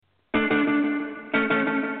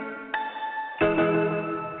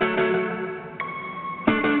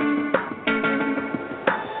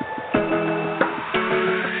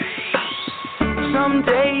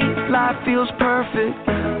life feels perfect.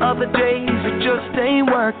 Other days it just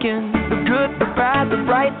ain't working. The good, the bad, the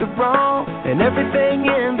right, the wrong, and everything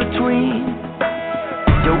in between.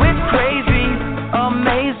 Yo, it's crazy,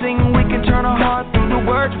 amazing. We can turn our heart through the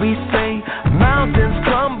words we say. Mountains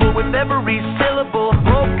crumble with every syllable.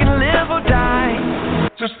 Hope can live or die.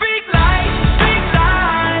 So speak life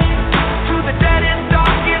to the dead and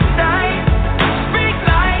darkest night. Speak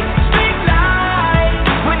life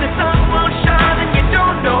when the sun won't shine and you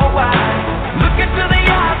don't know why. Look into the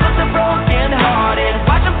eyes of the broken hearted.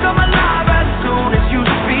 Watch them come alive as soon as you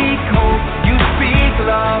speak hope. You speak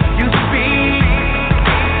love. You speak.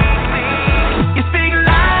 You speak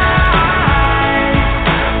life.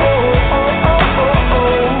 Oh, oh, oh, oh,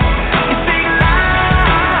 oh. You speak life.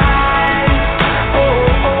 Oh,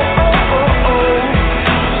 oh, oh, oh, oh.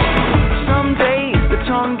 Some days the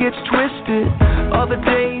tongue gets twisted. Other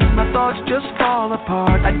days my thoughts just fall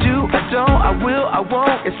apart. I do, I don't, I will, I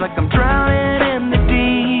won't. It's like I'm drowning in the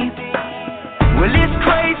deep. Well, it's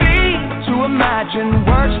crazy to imagine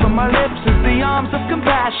words from my lips as the arms of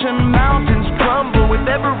compassion. Mountains crumble with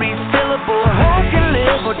every syllable. Hope can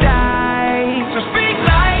live or die. So speak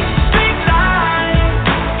life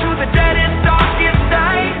to the dead and darkest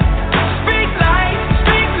night. Speak life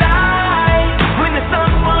when the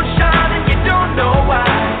sun won't shine and you don't know why.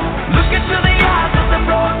 Look into the eyes of the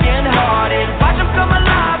broken hearted. Watch them come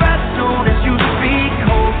alive as soon as you speak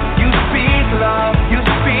hope. You speak love. You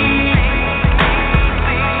speak.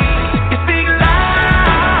 You speak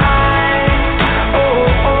life. Oh,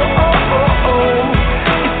 oh, oh, oh, oh.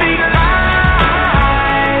 You speak life.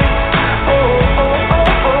 Oh, oh,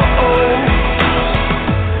 oh, oh, oh.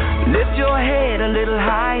 Lift your head a little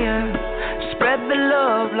higher. Spread the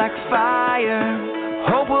love like fire.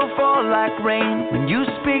 Hope will fall like rain when you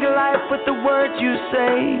speak life with the words you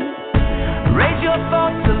say. Raise your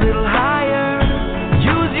thoughts a little higher.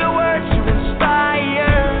 Use your words to inspire.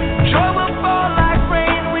 Joy will fall like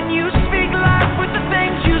rain when you speak life with the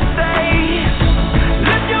things you say.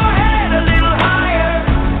 Lift your head a little higher.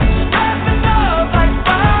 Spread the love like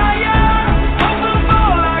fire. Hope will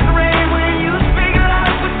fall like rain when you speak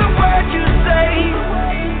life with the words you say.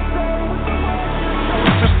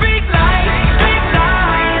 So speak life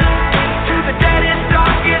to the dead and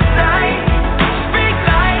darkest night. Speak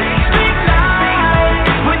life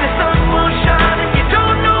when the sun won't shine and you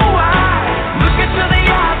don't know why. Look into the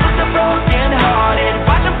eyes of the broken hearted.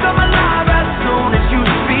 Watch them come alive as soon as you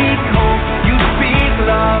speak hope. You speak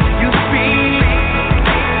love. You speak.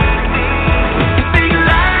 You speak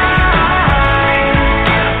life.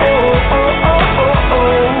 Oh, oh, oh, oh,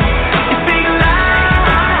 oh. You speak life.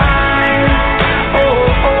 Oh,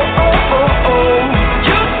 oh, oh, oh, oh.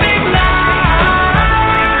 You speak life.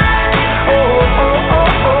 Oh, oh, oh,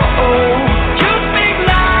 oh, oh. You speak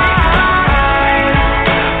life.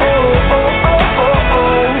 Oh, oh, oh, oh,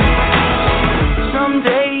 oh. Some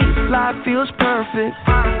days life feels perfect.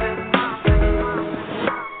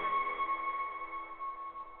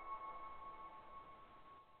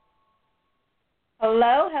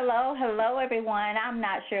 Hello, everyone. I'm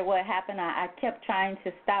not sure what happened. I kept trying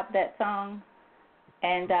to stop that song,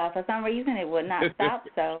 and for some reason it would not stop,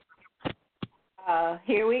 so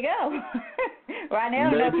here we go. Right now, I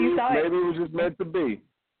don't know if you saw it. Maybe it was just meant to be.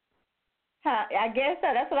 I guess so.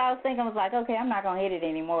 That's what I was thinking. I was like, okay, I'm not going to hit it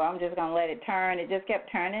anymore. I'm just going to let it turn. It just kept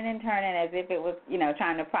turning and turning as if it was,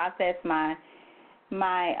 trying to process my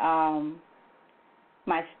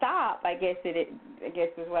stop. I guess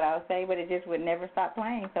is what I would say, but it just would never stop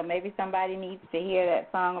playing. So maybe somebody needs to hear that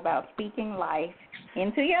song about speaking life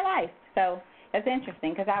into your life. So that's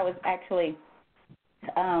interesting because I was actually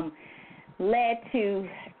led to.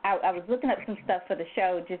 I was looking up some stuff for the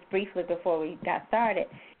show just briefly before we got started.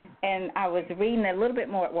 And I was reading a little bit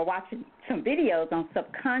more, watching some videos on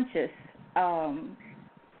subconscious, and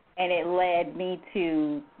it led me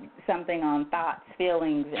to something on thoughts,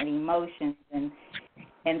 feelings, and emotions,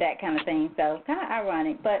 and that kind of thing. So kind of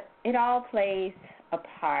ironic, but it all plays a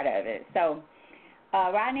part of it. So,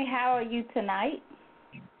 Rodney, how are you tonight?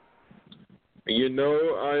 I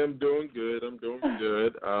am doing good.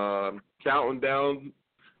 Counting down.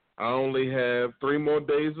 I only have 3 more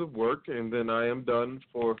days of work, and then I am done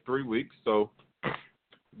for 3 weeks. So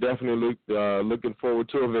definitely looking forward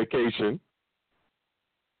to a vacation.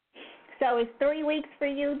 So it's 3 weeks for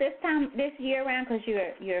you this year around because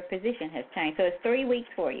your position has changed. So it's 3 weeks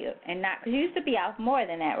for you, and not because you used to be off more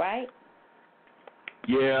than that, right?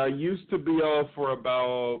 Yeah, I used to be off for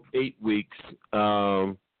about 8 weeks.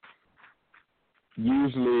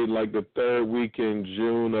 Usually like the 3rd week in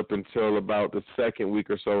June up until about the 2nd week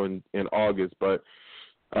or so in August. But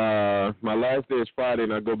my last day is Friday,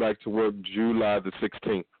 and I go back to work July the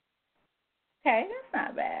 16th. Okay, that's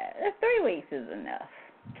not bad. 3 weeks is enough.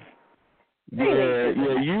 Yeah.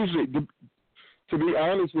 Usually, to be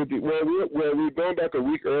honest with you, we're going back a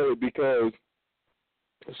week early because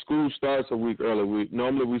school starts a week early.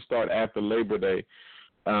 Normally we start after Labor Day,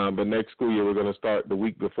 but next school year we're going to start the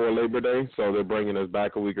week before Labor Day, so they're bringing us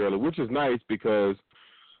back a week early, which is nice because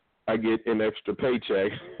I get an extra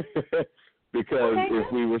paycheck. Because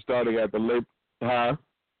if we were starting at the Labor, I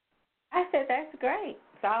said that's great.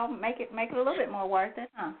 So I'll make it a little bit more worth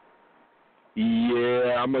it, huh?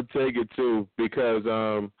 Yeah, I'm gonna take it too because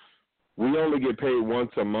we only get paid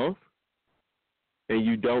once a month, and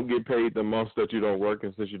you don't get paid the months that you don't work.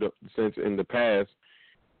 And since in the past,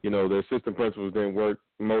 the assistant principals didn't work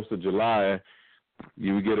most of July,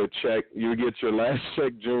 you would get a check. You would get your last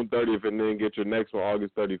check June 30th, and then get your next one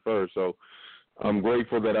August 31st. So I'm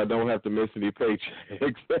grateful that I don't have to miss any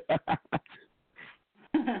paychecks.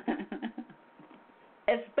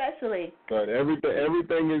 Especially. But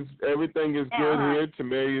everything is good here.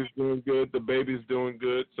 Tamaria is doing good. The baby's doing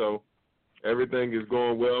good. So everything is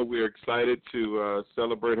going well. We're excited to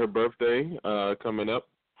celebrate her birthday coming up.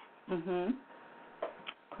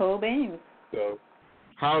 Cool beans. So,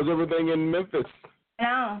 how's everything in Memphis?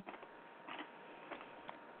 No.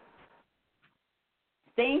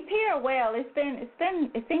 Things here are well. It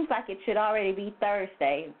seems like it should already be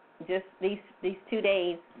Thursday. Just these 2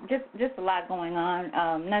 days, just a lot going on.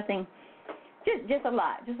 Nothing, just a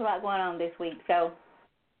lot going on this week. So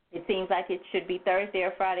it seems like it should be Thursday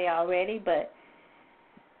or Friday already, but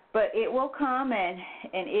it will come and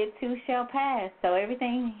it too shall pass. So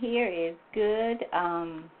everything here is good.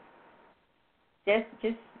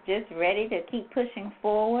 Just ready to keep pushing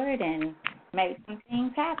forward and make some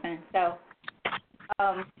things happen. So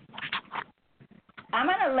I'm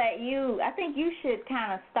going to let you, I think you should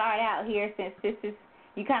kind of start out here since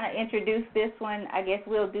you kind of introduced this one. I guess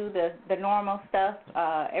we'll do the normal stuff.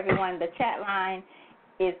 Everyone, the chat line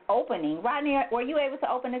is opening. Rodney, were you able to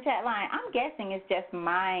open the chat line? I'm guessing it's just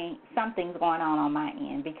something's going on my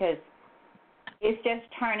end because it's just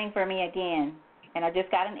turning for me again, and I just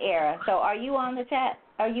got an error. So are you on the chat?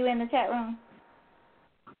 Are you in the chat room?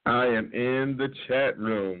 I am in the chat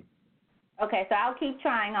room. Okay, so I'll keep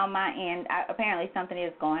trying on my end. Apparently something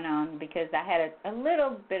is going on because I had a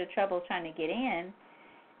little bit of trouble trying to get in,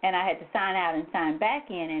 and I had to sign out and sign back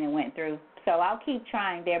in, and it went through. So I'll keep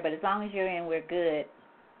trying there, but as long as you're in, we're good.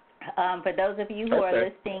 For those of you who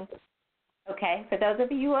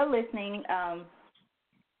are listening,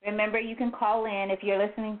 remember you can call in if you're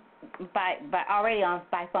listening by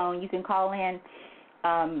phone. You can call in.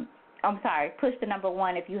 Push the number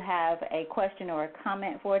 1 if you have a question or a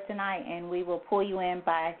comment for tonight, and we will pull you in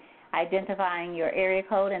by identifying your area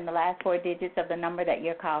code and the last 4 digits of the number that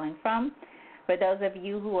you're calling from. For those of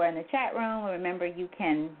you who are in the chat room, remember you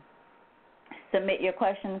can submit your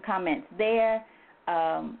questions and comments there.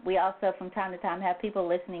 We also, from time to time, have people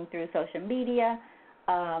listening through social media,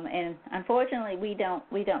 and unfortunately, we don't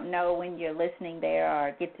know when you're listening there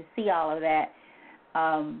or get to see all of that.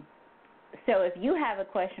 So if you have a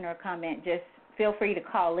question or comment, just feel free to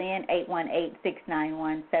call in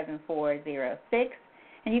 818-691-7406.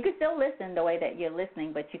 And you can still listen the way that you're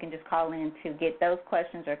listening, but you can just call in to get those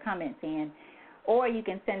questions or comments in. Or you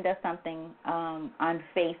can send us something on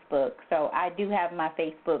Facebook. So I do have my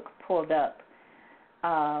Facebook pulled up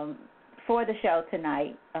for the show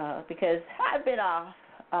tonight because I've been off.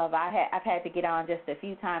 I've had to get on just a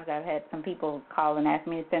few times. I've had some people call and ask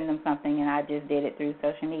me to send them something, and I just did it through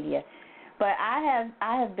social media. But I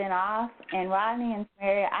have been off, and Rodney and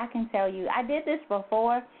Mary, I can tell you, I did this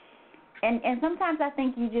before, and sometimes I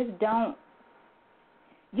think you just don't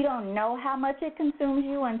know how much it consumes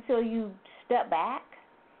you until you step back,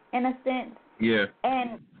 in a sense. Yeah.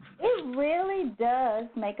 And it really does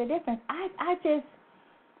make a difference. I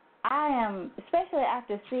am, especially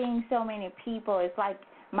after seeing so many people, it's like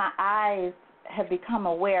my eyes have become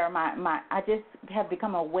aware. I just have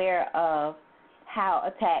become aware of how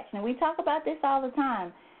attached, and we talk about this all the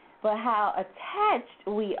time, but how attached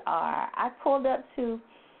we are. I pulled up to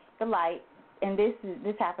the light, and this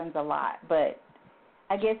happens a lot, but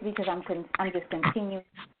I guess because I'm just continuing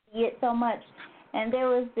to see it so much. And there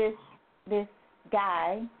was this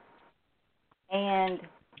guy, and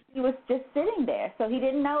he was just sitting there, so he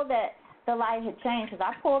didn't know that the light had changed. Because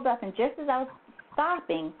I pulled up, and just as I was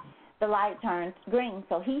stopping, the light turned green.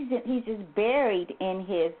 So he's just buried in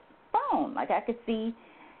his phone. Like I could see,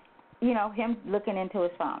 him looking into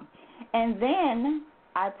his phone. And then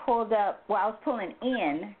I pulled up. Well, I was pulling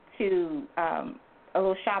in to a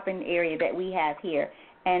little shopping area that we have here.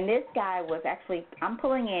 And this guy was actually, I'm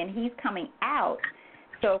pulling in, he's coming out.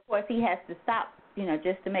 So, of course, he has to stop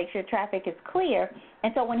just to make sure traffic is clear.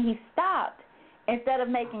 And so when he stopped, instead of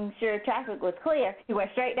making sure traffic was clear, he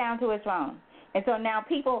went straight down to his phone. And so now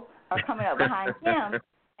people are coming up behind him,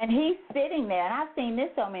 and he's sitting there, and I've seen this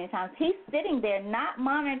so many times. He's sitting there not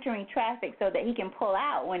monitoring traffic so that he can pull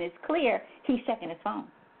out when it's clear. He's checking his phone.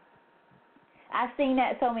 I've seen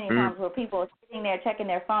that so many times where people are sitting there checking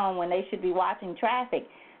their phone when they should be watching traffic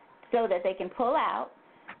so that they can pull out,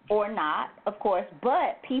 or not, of course,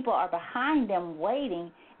 but people are behind them waiting,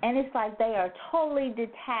 and it's like they are totally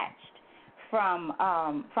detached from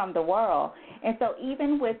the world. And so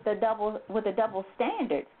even with the double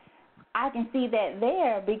standards, I can see that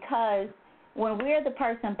there, because when we're the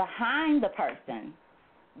person behind the person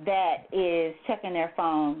that is checking their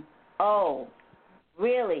phone, oh,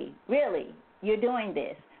 really, you're doing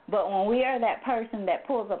this. But when we are that person that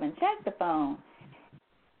pulls up and checks the phone,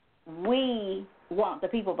 we want the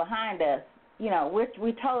people behind us.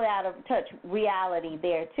 We're totally out of touch reality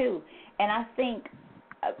there too. And I think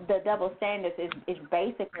the double standards is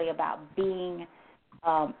basically about being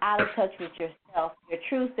out of touch with yourself, your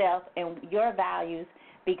true self, and your values,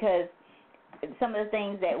 because some of the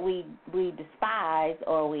things that we despise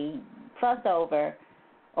or we fuss over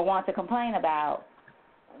or want to complain about,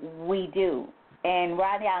 we do. And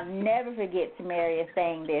Rodney, I'll never forget Tamaria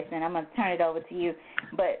saying this, and I'm going to turn it over to you.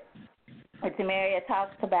 But Tamaria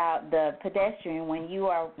talks about the pedestrian. When you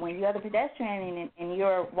are the pedestrian and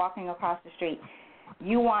you're walking across the street,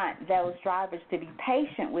 you want those drivers to be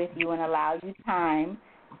patient with you and allow you time,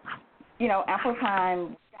 ample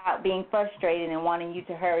time without being frustrated and wanting you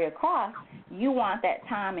to hurry across. You want that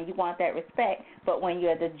time and you want that respect. But when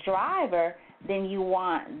you're the driver, then you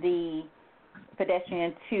want the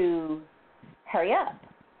pedestrian to hurry up.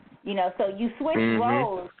 So you switch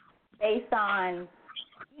roles based on,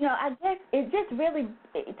 I guess it just really,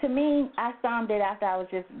 to me, I summed it after I was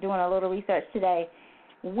just doing a little research today.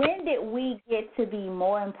 When did we get to be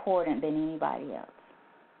more important than anybody else?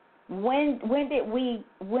 When did we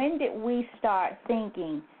start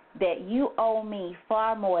thinking that you owe me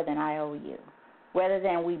far more than I owe you? Rather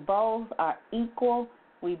than we both are equal,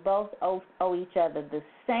 we both owe each other the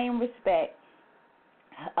same respect,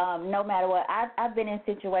 no matter what. I've been in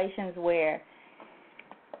situations where,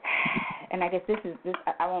 and I guess this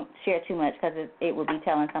I won't share too much because it would be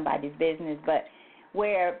telling somebody's business, but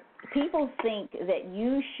where people think that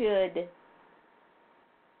you should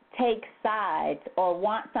take sides or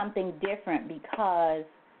want something different because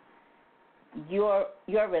your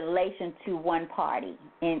relation to one party.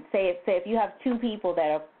 And say if you have two people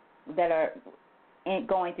that are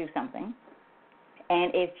going through something,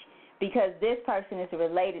 and because this person is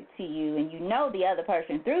related to you and you know the other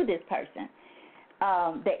person through this person,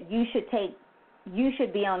 that you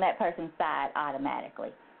should be on that person's side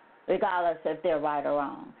automatically, regardless if they're right or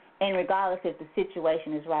wrong, and regardless if the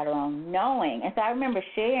situation is right or wrong, knowing. And so I remember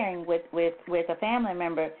sharing with a family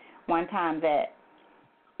member one time that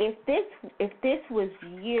if this was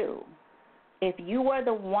you, if you were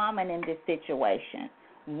the woman in this situation,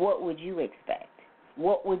 what would you expect?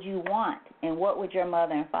 What would you want? And what would your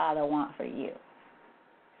mother and father want for you?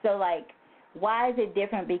 So, why is it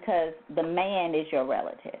different because the man is your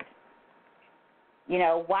relative?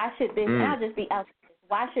 Why should this, I'll just be out,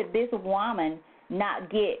 why should this woman not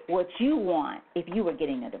get what you want if you were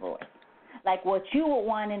getting a divorce? Like what you would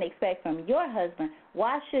want and expect from your husband,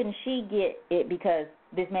 why shouldn't she get it because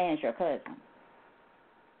this man's your cousin?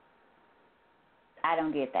 I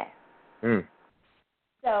don't get that.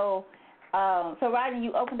 So Rodney,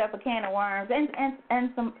 you opened up a can of worms and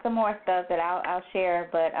some more stuff that I'll share.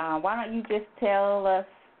 But why don't you just tell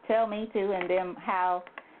me too, and then how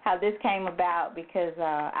this came about, because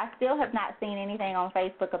I still have not seen anything on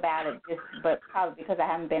Facebook about it, but probably because I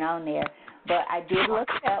haven't been on there. But I did look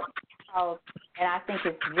it up, and I think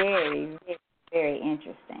it's very, very, very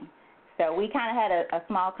interesting. So we kind of had a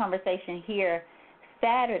small conversation here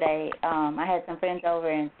Saturday. I had some friends over,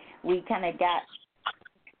 and we kind of got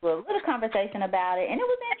a little conversation about it, and it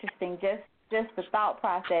was interesting, just the thought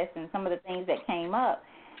process and some of the things that came up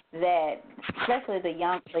that especially the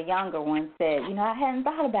younger ones said, I hadn't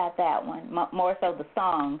thought about that one, more so the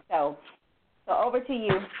song. So over to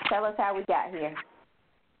you. Tell us how we got here.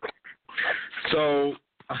 So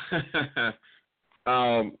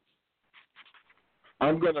I'm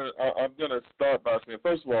gonna start by saying,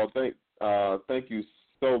 first of all, thank you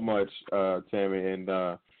so much, Tammy, and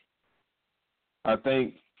I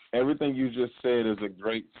think everything you just said is a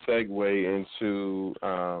great segue into,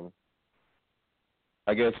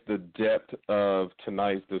 I guess, the depth of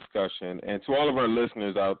tonight's discussion. And to all of our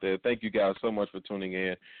listeners out there, thank you guys so much for tuning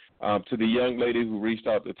in. To the young lady who reached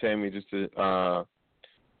out to Tammy just to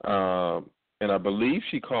and I believe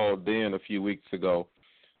she called in a few weeks ago.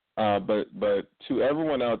 But to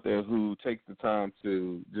everyone out there who takes the time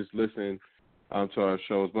to just listen to our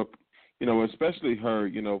shows, but especially her,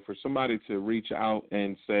 for somebody to reach out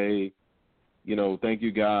and say, thank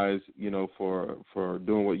you guys, for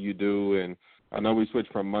doing what you do. And I know we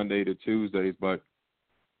switched from Monday to Tuesdays, but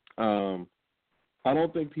I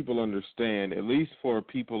don't think people understand, at least for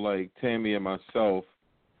people like Tammy and myself,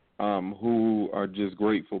 who are just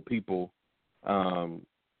grateful people.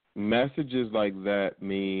 Messages like that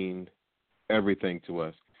mean everything to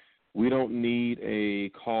us. We don't need a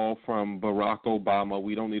call from Barack Obama.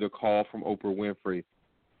 We don't need a call from Oprah Winfrey.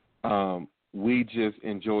 We just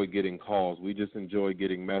enjoy getting calls. We just enjoy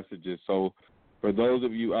getting messages. So for those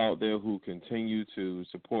of you out there who continue to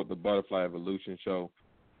support the Butterfly Evolution Show,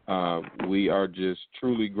 we are just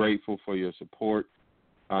truly grateful for your support.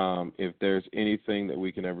 If there's anything that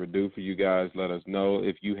we can ever do for you guys, let us know.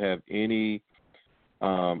 If you have any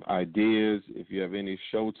ideas, if you have any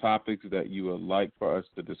show topics that you would like for us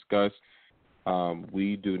to discuss,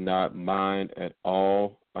 we do not mind at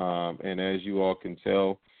all. And as you all can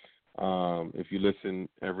tell, if you listen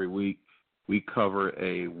every week, we cover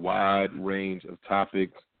a wide range of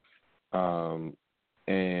topics.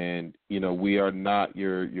 And we are not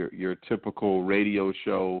your typical radio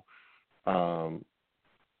show.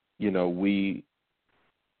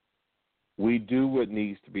 We do what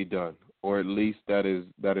needs to be done, or at least that is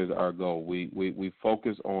our goal. We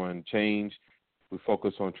focus on change. We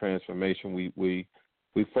focus on transformation. We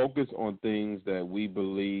focus on things that we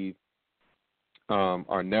believe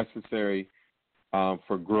are necessary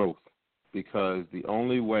for growth, because the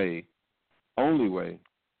only way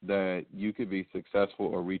that you could be successful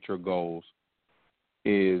or reach your goals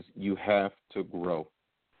is you have to grow.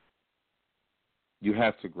 You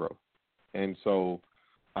have to grow. And so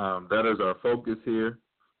that is our focus here.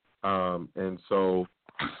 And so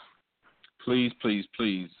please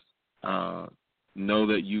know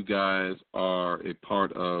that you guys are a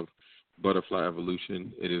part of Butterfly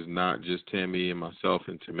Evolution. It is not just Tammy and myself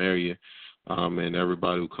and Tamaria and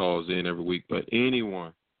everybody who calls in every week, but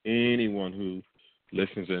anyone who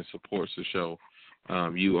listens and supports the show,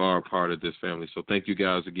 you are a part of this family. So thank you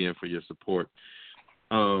guys again for your support.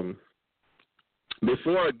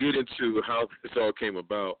 Before I get into how this all came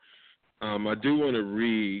about, I do want to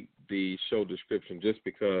read the show description just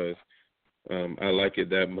because I like it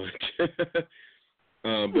that much.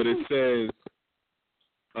 But it says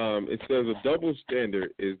a double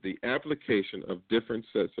standard is the application of different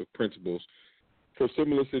sets of principles for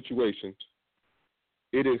similar situations.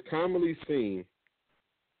 It is commonly seen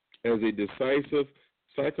as a decisive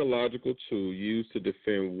psychological tool used to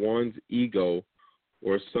defend one's ego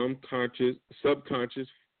or subconscious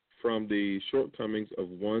from the shortcomings of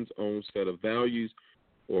one's own set of values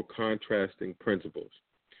or contrasting principles.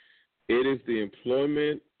 It is the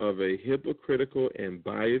employment of a hypocritical and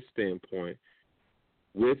biased standpoint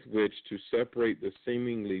with which to separate the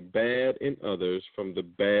seemingly bad in others from the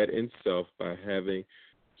bad in self by having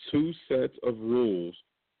two sets of rules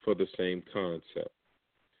for the same concept.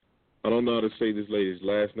 I don't know how to say this lady's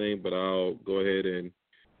last name, but I'll go ahead and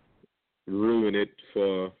ruin it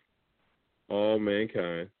for all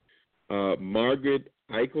mankind. Margaret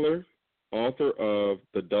Eichler, author of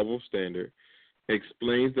The Double Standard,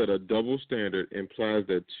 explains that a double standard implies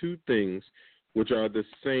that two things which are the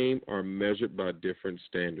same are measured by different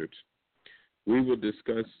standards. We will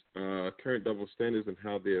discuss current double standards and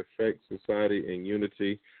how they affect society and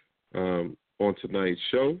unity on tonight's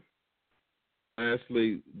show.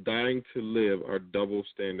 Lastly, dying to live, are double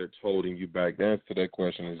standards holding you back? The answer to that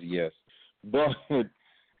question is yes. But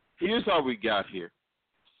here's how we got here.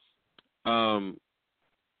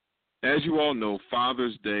 As you all know,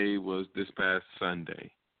 Father's Day was this past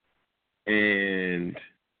Sunday. And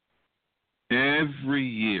every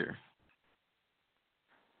year,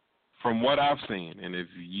 from what I've seen, and if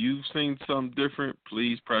you've seen something different,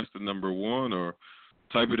 please press the number 1 or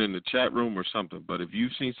type it in the chat room or something. But if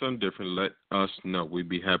you've seen something different, let us know. We'd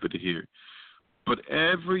be happy to hear it. But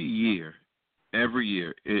every year,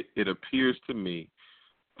 it appears to me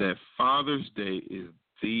that Father's Day is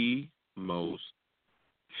the most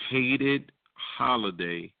hated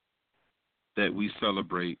holiday that we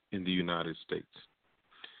celebrate in the United States.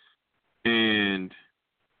 And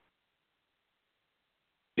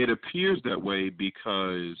it appears that way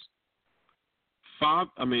because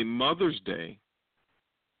Mother's Day,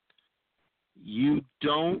 you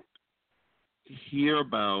don't hear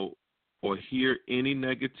about or hear any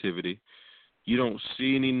negativity. You don't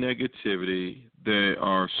see any negativity. There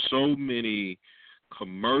are so many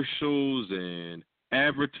commercials and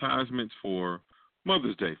advertisements for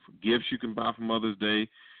Mother's Day, for gifts you can buy for Mother's Day,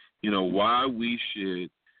 why we should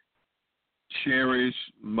cherish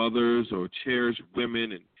mothers or cherish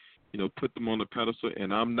women and, put them on the pedestal.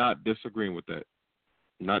 And I'm not disagreeing with that.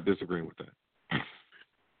 Not disagreeing with that.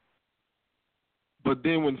 But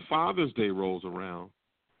then when Father's Day rolls around,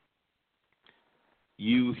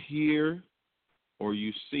 you hear or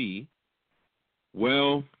you see,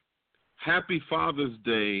 well, happy Father's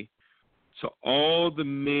Day to all the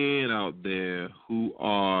men out there who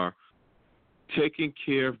are taking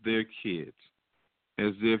care of their kids,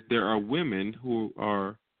 as if there are women who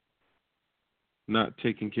are not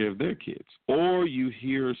taking care of their kids. Or you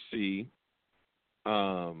hear or see,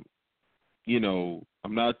 I'm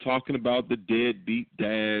not talking about the deadbeat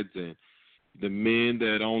dads and the men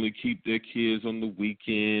that only keep their kids on the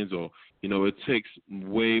weekends, or, it takes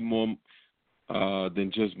way more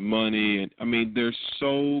than just money. And I mean, there's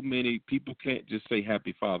so many people can't just say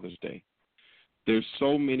Happy Father's Day. There's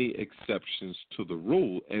so many exceptions to the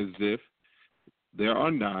rule, as if there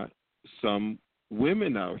are not some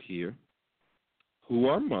women out here who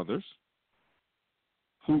are mothers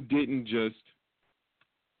who didn't just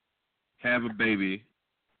have a baby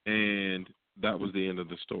and that was the end of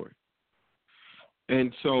the story.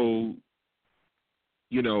 And so,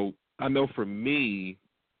 I know for me,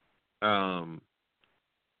 I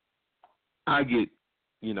get,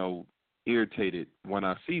 irritated when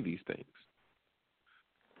I see these things.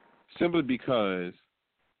 Simply because,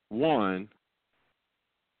 one,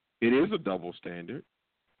 it is a double standard.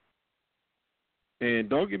 And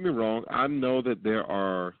don't get me wrong, I know that there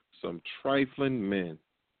are some trifling men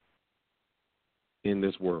in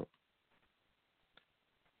this world.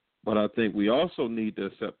 But I think we also need to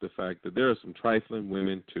accept the fact that there are some trifling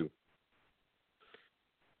women too.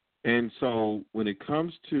 And so when it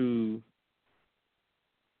comes to,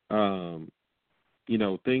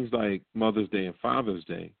 things like Mother's Day and Father's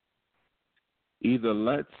Day, either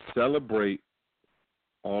let's celebrate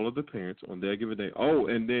all of the parents on their given day. Oh,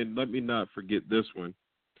 and then let me not forget this one.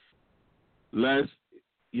 Let's,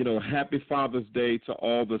 Happy Father's Day to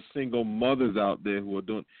all the single mothers out there who are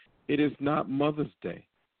doing. It is not Mother's Day.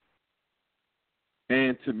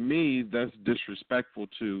 And to me, that's disrespectful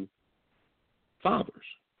to fathers.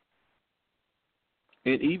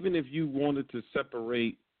 And even if you wanted to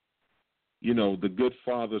separate, the good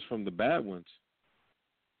fathers from the bad ones,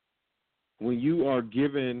 when you are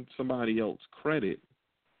giving somebody else credit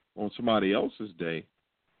on somebody else's day,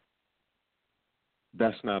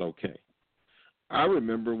 that's not okay. I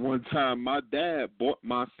remember one time my dad bought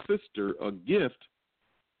my sister a gift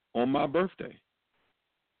on my birthday.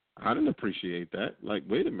 I didn't appreciate that. Like,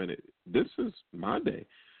 wait a minute, this is my day.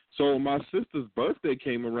 So when my sister's birthday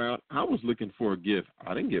came around, I was looking for a gift.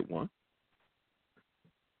 I didn't get one.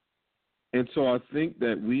 And so I think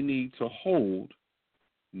that we need to hold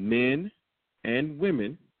men and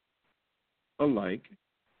women alike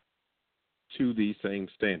to the same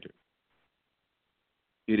standard.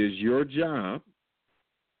 It is your job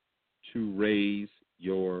to raise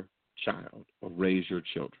your child or raise your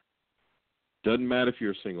children. Doesn't matter if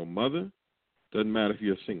you're a single mother. Doesn't matter if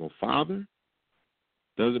you're a single father.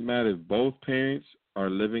 Doesn't matter if both parents are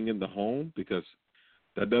living in the home, because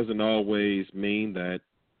that doesn't always mean that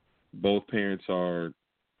both parents are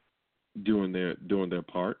doing their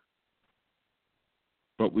part.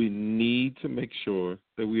 But we need to make sure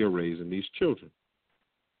that we are raising these children.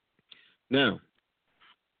 Now,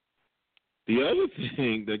 the other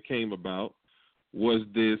thing that came about was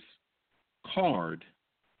this card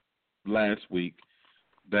last week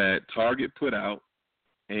that Target put out,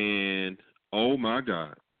 and oh my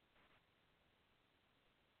God,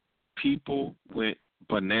 people went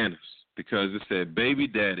bananas because it said baby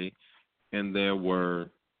daddy, and there was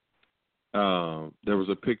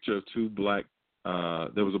a picture of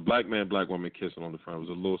there was a black man, black woman kissing on the front. It was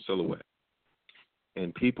a little silhouette.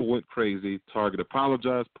 And people went crazy. Target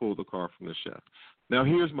apologized, pulled the car from the shelf. Now,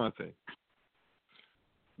 here's my thing.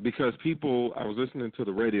 Because I was listening to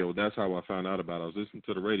the radio. That's how I found out about it. I was listening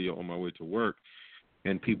to the radio on my way to work,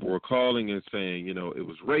 and people were calling and saying, it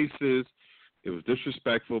was racist, it was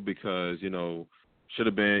disrespectful because, should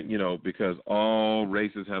have been, because all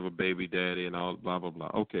races have a baby daddy and all blah, blah, blah.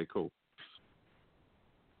 Okay, cool.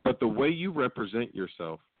 But the way you represent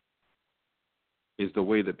yourself is the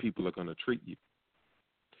way that people are going to treat you.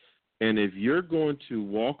 And if you're going to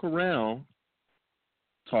walk around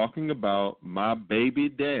talking about my baby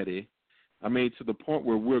daddy, to the point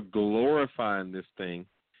where we're glorifying this thing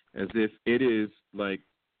as if it is like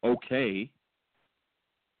okay,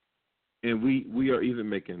 and we are even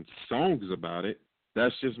making songs about it.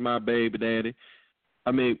 That's just my baby daddy.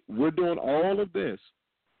 We're doing all of this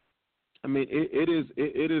I mean, it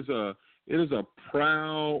is a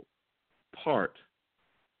proud part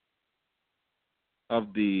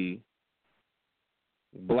of the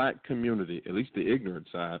black community, at least the ignorant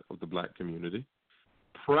side of the black community.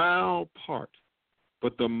 Proud part.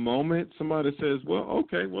 But the moment somebody says, well,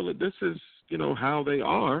 okay, well, this is, how they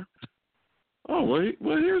are. Oh, well,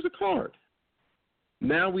 here's a card.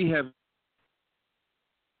 Now we have,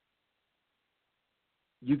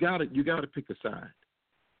 you got to pick a side.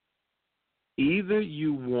 Either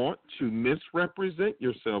you want to misrepresent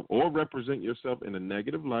yourself or represent yourself in a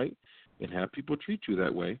negative light and have people treat you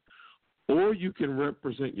that way, or you can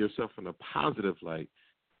represent yourself in a positive light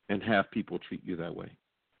and have people treat you that way.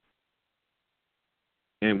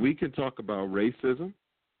 And we can talk about racism.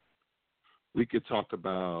 We could talk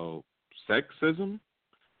about sexism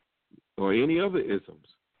or any other isms.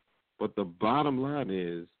 But the bottom line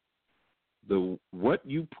is what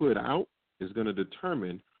you put out is going to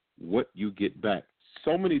determine what you get back.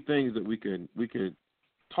 So many things that we can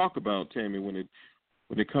talk about, Tammy, when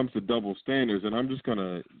it comes to double standards, and I'm just going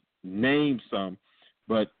to name some,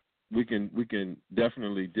 but we can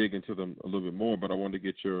definitely dig into them a little bit more. But I wanted to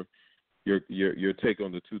get your take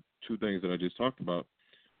on the two things that I just talked about.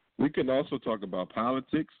 We can also talk about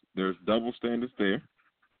politics. There's double standards there.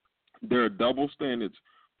 There are double standards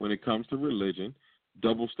when it comes to religion,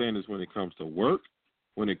 double standards when it comes to work,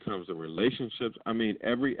 when it comes to relationships. I mean,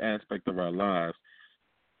 every aspect of our lives,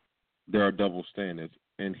 there are double standards.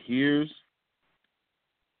 And here's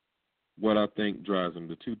what I think drives them,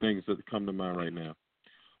 the two things that come to mind right now.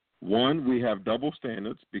 One, we have double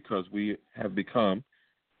standards because we have become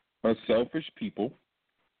a selfish people.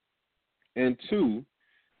 And two,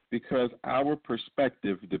 because our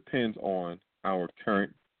perspective depends on our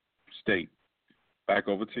current state. Back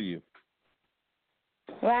over to you.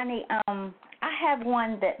 Ronnie, I have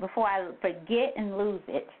one that before I forget and lose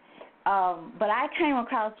it, but I came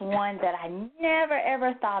across one that I never,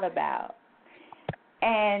 ever thought about.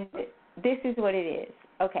 And this is what it is.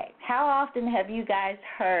 Okay, how often have you guys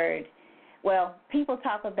heard, well, people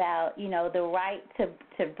talk about, the right to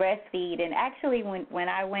breastfeed. And actually when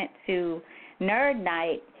I went to Nerd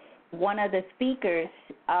Night, one of the speakers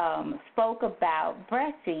spoke about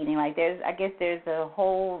breastfeeding. Like there's another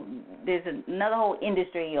whole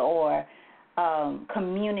industry or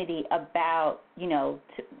community about,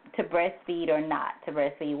 to breastfeed or not to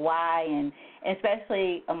breastfeed, why, and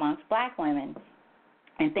especially amongst black women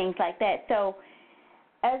and things like that. So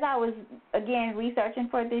as I was, again, researching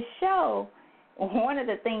for this show, one of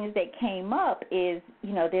the things that came up is,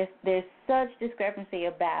 there's such discrepancy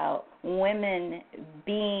about women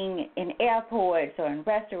being in airports or in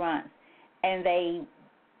restaurants, and they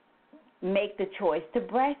make the choice to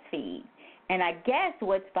breastfeed. And I guess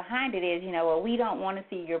what's behind it is, well, we don't want to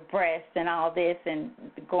see your breasts and all this and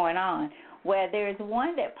going on. Where there's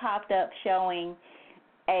one that popped up showing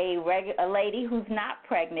a lady who's not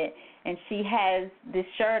pregnant, and she has this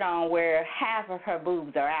shirt on where half of her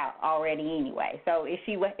boobs are out already anyway. So if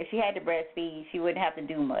she had to breastfeed, she wouldn't have to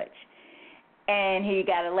do much. And here you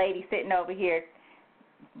got a lady sitting over here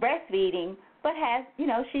breastfeeding, but has,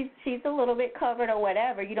 she's a little bit covered or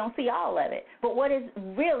whatever. You don't see all of it. But what is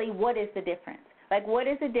the difference? Like, what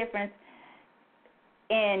is the difference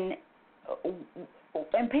in?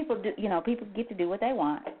 And people do, people get to do what they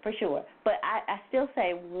want, for sure. But I still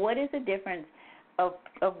say, what is the difference of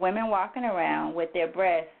women walking around with their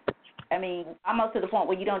breasts? I mean, almost to the point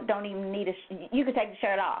where you don't even need you can take the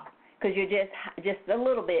shirt off because you're just a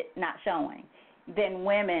little bit not showing, than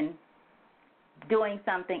women doing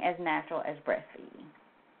something as natural as breastfeeding.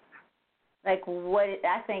 Like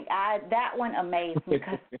that one amazed me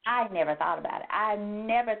because I never thought about it. I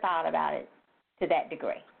never thought about it to that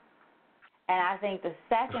degree. And I think the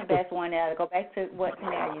second best one, to go back to what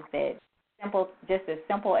Canary said, just as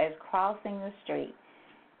simple as crossing the street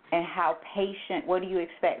and how patient, what do you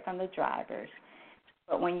expect from the drivers?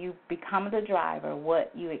 But when you become the driver,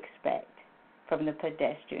 what you expect from the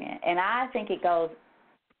pedestrian. And I think it goes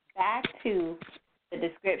back to the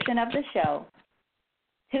description of the show,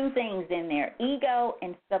 two things in there, ego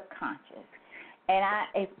and subconscious.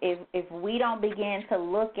 And if we don't begin to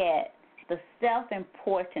look at the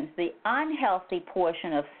self-importance, the unhealthy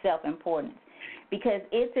portion of self-importance, because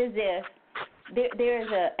it's as if there is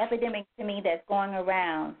an epidemic to me that's going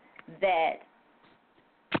around that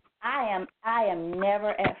I am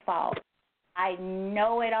never at fault. I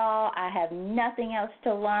know it all. I have nothing else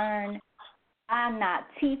to learn. I'm not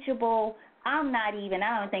teachable. I'm not even,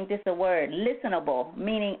 I don't think this is a word, listenable,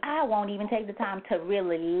 meaning I won't even take the time to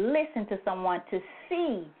really listen to someone to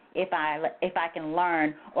see if I can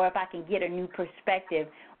learn or if I can get a new perspective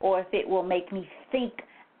or if it will make me think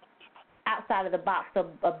outside of the box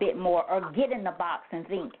a bit more, or get in the box and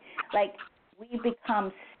think. Like, we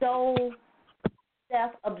become so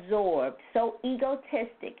self-absorbed, so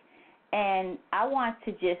egotistic. And I want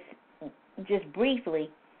to just briefly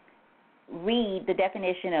read the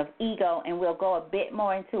definition of ego, and we'll go a bit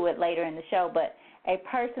more into it later in the show. But a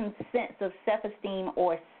person's sense of self-esteem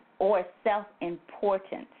or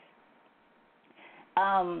self-importance.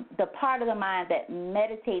 The part of the mind that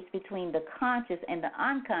meditates between the conscious and the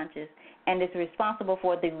unconscious and is responsible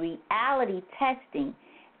for the reality testing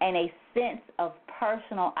and a sense of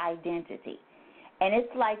personal identity. And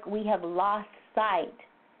it's like we have lost sight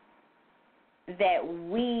that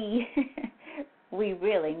we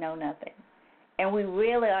really know nothing. And we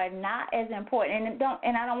really are not as important.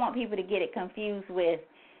 And I don't want people to get it confused with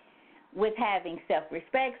having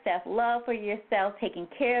self-respect, self-love for yourself, taking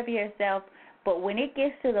care of yourself. But when it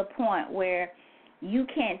gets to the point where you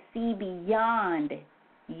can't see beyond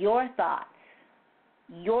your thoughts,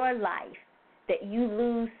 your life, that you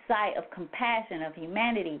lose sight of compassion, of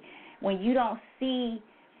humanity, when you don't see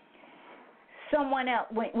someone else,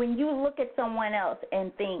 when you look at someone else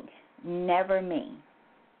and think, never me,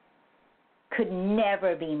 could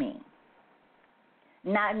never be me,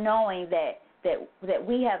 not knowing that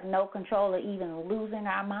we have no control of even losing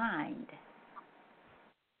our mind.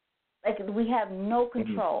 Like, we have no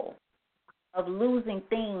control of losing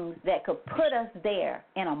things that could put us there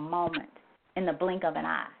in a moment, in the blink of an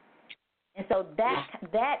eye. And so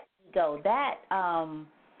that ego, that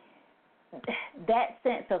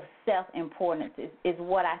sense of self-importance is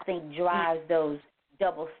what I think drives those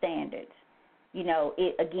double standards. You know,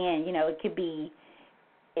 it could be.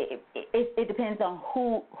 It depends on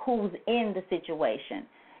who's in the situation.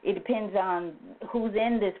 It depends on who's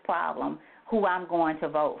in this problem, who I'm going to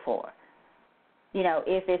vote for. You know,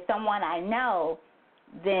 if it's someone I know,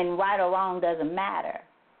 then right or wrong doesn't matter.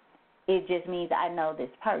 It just means I know this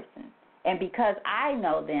person. And because I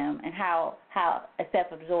know them and how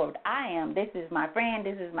self-absorbed I am, this is my friend,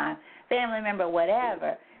 this is my family member,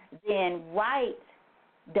 whatever, then right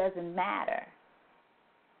doesn't matter.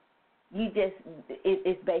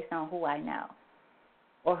 It's based on who I know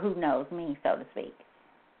or who knows me, so to speak.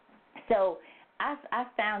 So I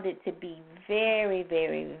found it to be very,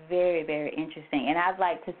 very, very, very interesting. And I'd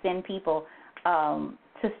like to send people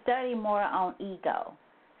to study more on ego,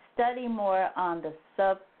 study more on the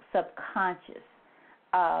subconscious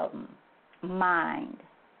mind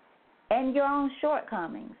and your own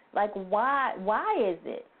shortcomings. Like, why is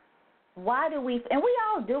it? Why do we, and we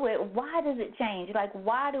all do it, why does it change? Like,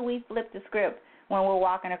 why do we flip the script when we're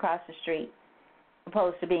walking across the street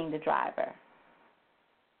opposed to being the driver?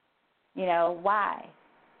 You know, why?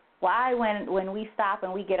 Why when we stop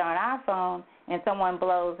and we get on our phone and someone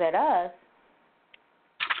blows at us,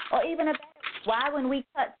 or even why when we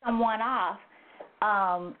cut someone off,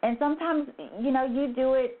 and sometimes, you know, you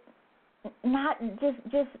do it not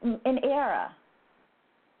just in error,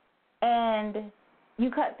 and you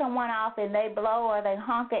cut someone off and they blow or they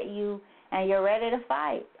honk at you and you're ready to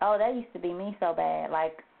fight. Oh, that used to be me so bad.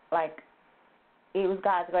 Like it was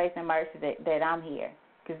God's grace and mercy that I'm here.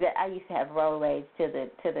 Because I used to have road rage to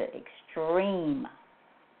the extreme.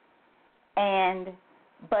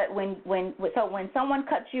 But when someone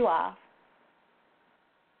cuts you off,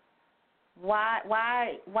 why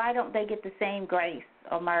don't they get the same grace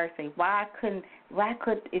or mercy? Why could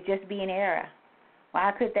it just be an error?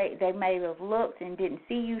 Why could they may have looked and didn't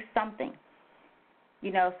see you something?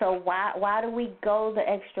 You know, so why do we go the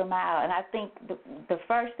extra mile? And I think the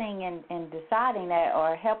first thing in deciding that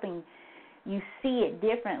or helping you see it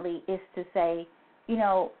differently is to say, you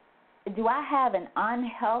know, do I have an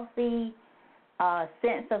unhealthy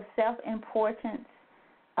sense of self-importance?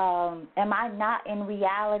 Am I not in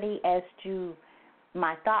reality as to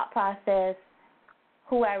my thought process,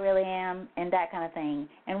 who I really am, and that kind of thing?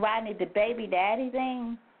 And Rodney, the baby daddy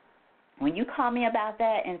thing, when you call me about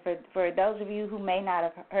that, and for those of you who may not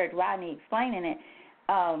have heard Rodney explaining it,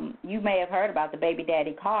 you may have heard about the baby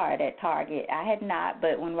daddy card at Target. I had not,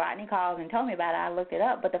 but when Rodney called and told me about it, I looked it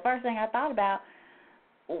up. But the first thing I thought about,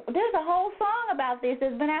 there's a whole song about this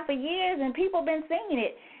that's been out for years, and people have been singing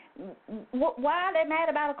it. Why are they mad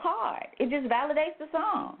about a card? It just validates the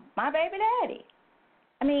song, My Baby Daddy.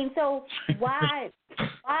 I mean, so why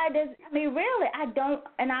really, I don't,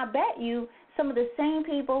 and I bet you some of the same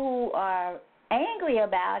people who are angry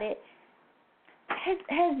about it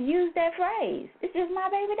has used that phrase. It's just my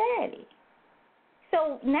baby daddy.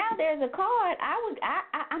 So now there's a card. I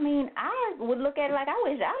would look at it like I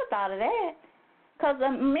wish I'd have thought of that. Because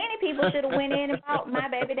many people should have went in and bought my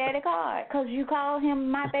baby daddy card because you call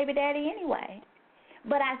him my baby daddy anyway.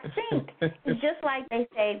 But I think it's just like they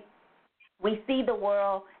say, We see the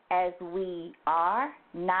world as we are,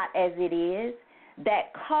 not as it is.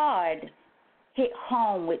 That card hit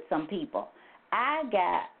home with some people. I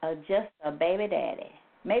got just a baby daddy,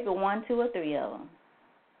 maybe 1, 2, or 3 of them.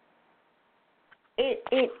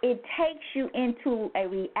 It takes you into a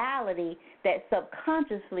reality that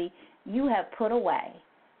subconsciously you have put away,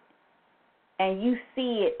 and you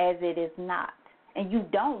see it as it is not, and you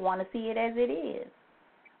don't want to see it as it is.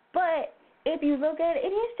 But if you look at it, it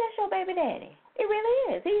is just your baby daddy. It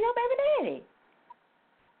really is. He's your baby daddy.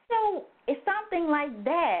 So it's something like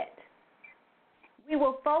that we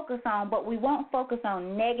will focus on, but we won't focus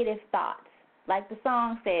on negative thoughts. Like the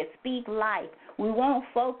song says, speak life. We won't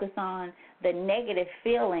focus on the negative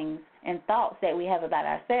feelings and thoughts that we have about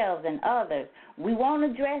ourselves and others. We won't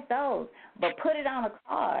address those, but put it on a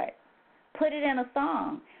card, put it in a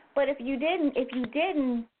song. But if you didn't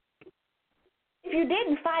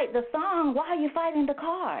fight the song, why are you fighting the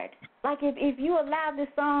card? Like if you allowed this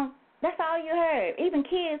song, that's all you heard. Even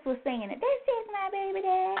kids were singing it. This is my baby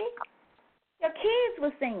daddy. Your kids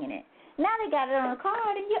were singing it. Now they got it on a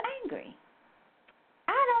card and you're angry.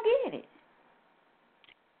 I don't get it.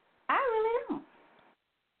 I really don't.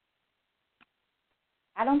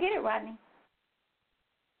 I don't get it, Rodney.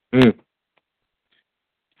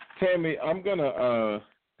 Tammy, I'm gonna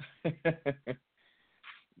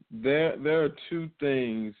there are two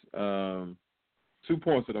things, 2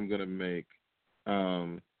 points that I'm gonna make,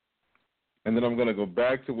 and then I'm gonna go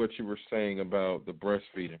back to what you were saying about the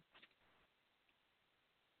breastfeeding.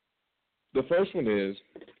 The first one is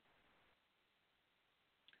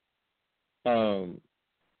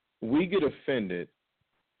we get offended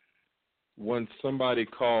when somebody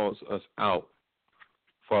calls us out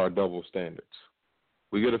for our double standards.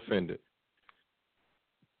 We get offended.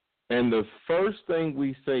 And the first thing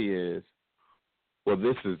we say is, well,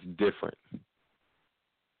 this is different.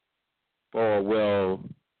 Or, well,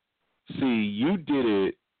 see, you did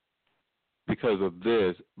it because of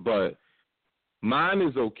this, but mine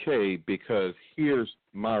is okay because here's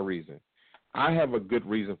my reason. I have a good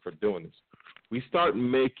reason for doing this. We start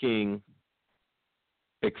making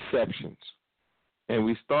exceptions, and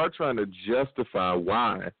we start trying to justify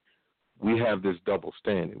why we have this double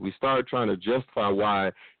standard. We start trying to justify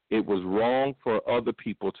why it was wrong for other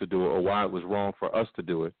people to do it or why it was wrong for us to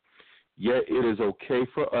do it. Yet it is okay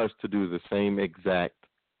for us to do the same exact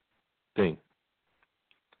thing.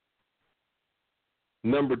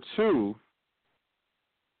 Number two,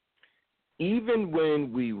 even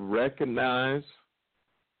when we recognize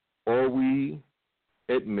or we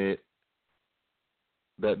admit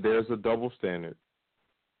that there's a double standard,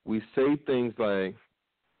 we say things like,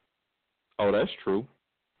 oh, that's true.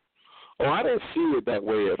 Oh, I didn't see it that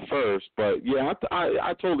way at first, but yeah,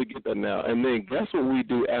 I totally get that now. And then guess what we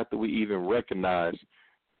do after we even recognize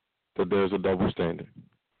that there's a double standard?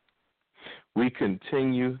 We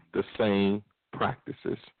continue the same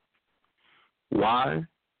practices. Why?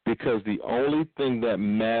 Because the only thing that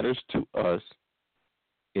matters to us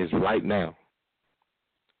is right now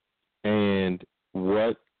and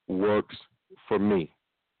what works for me.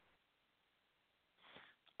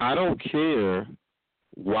 I don't care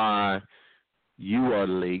why you are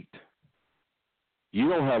late. You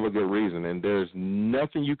don't have a good reason, and there's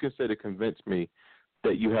nothing you can say to convince me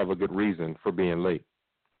that you have a good reason for being late.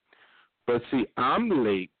 But see, I'm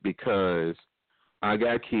late because I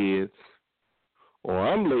got kids, or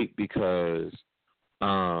I'm late because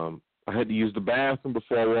I had to use the bathroom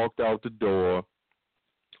before I walked out the door,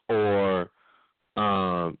 or,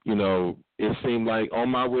 it seemed like on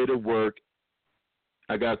my way to work,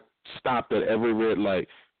 I got stopped at every red light.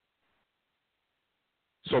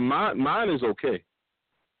 So mine is okay.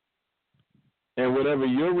 And whatever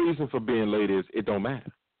your reason for being late is, it don't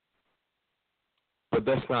matter. But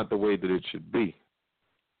that's not the way that it should be.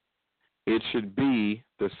 It should be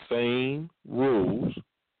the same rules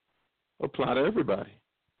apply to everybody.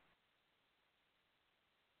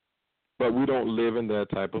 But we don't live in that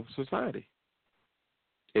type of society.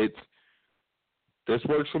 This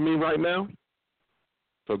works for me right now.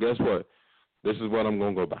 So guess what? This is what I'm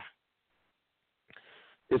going to go by.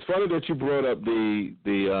 It's funny that you brought up the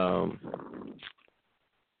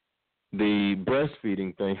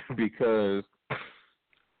breastfeeding thing because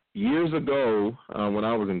years ago when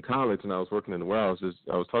I was in college and I was working in the warehouse,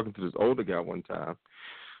 I was talking to this older guy one time,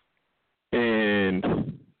 and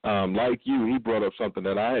like you, he brought up something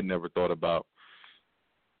that I had never thought about.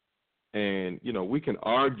 And, we can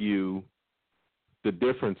argue the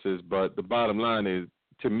differences, but the bottom line is,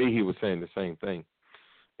 to me, he was saying the same thing.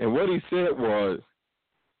 And what he said was,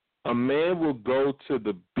 a man will go to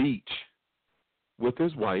the beach with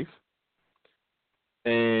his wife,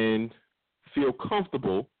 and feel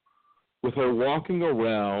comfortable with her walking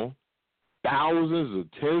around thousands or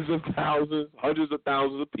tens of thousands, hundreds of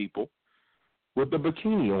thousands of people with a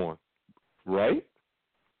bikini on, right?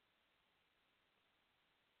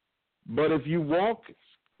 But if you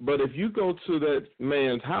go to that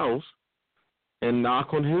man's house and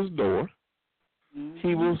knock on his door,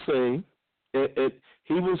 he will say,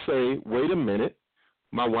 wait a minute,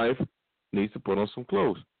 my wife needs to put on some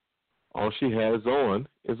clothes. All she has on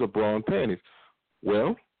is a bra and panties.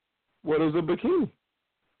 Well, what is a bikini?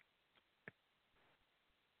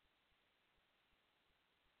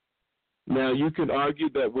 Now, you could argue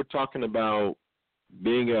that we're talking about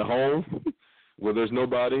being at home where there's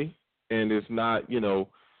nobody and it's not,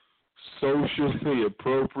 socially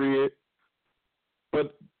appropriate.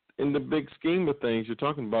 But in the big scheme of things, you're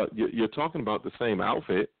talking about the same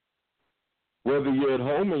outfit. Whether you're at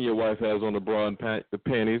home and your wife has on the bra and the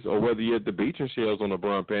panties, or whether you're at the beach and she has on the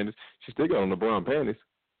bra and panties, she still got on the bra and panties.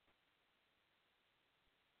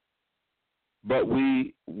 But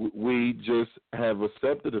we just have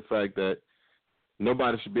accepted the fact that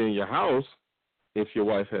nobody should be in your house if your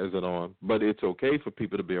wife has it on, but it's okay for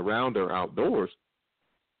people to be around her outdoors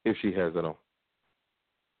if she has it on.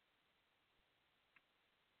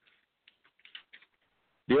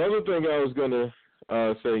 The other thing I was going to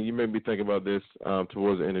say, you made me think about this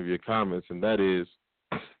towards the end of your comments, and that is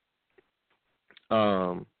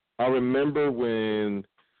I remember when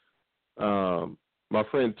my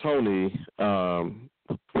friend Tony was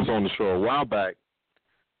on the show a while back,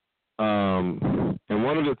 and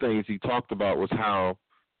one of the things he talked about was how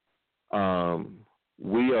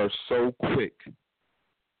we are so quick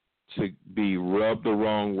to be rubbed the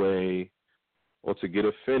wrong way or to get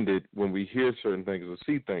offended when we hear certain things or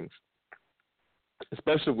see things,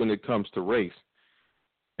 especially when it comes to race.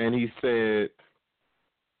 And he said,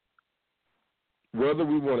 whether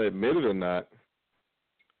we want to admit it or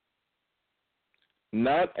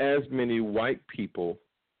not as many white people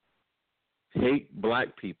hate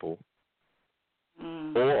black people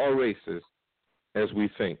or are racist as we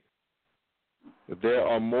think. There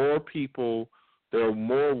are more white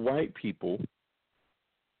people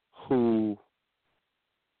who,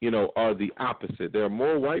 are the opposite. There are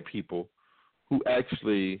more white people who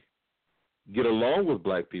actually get along with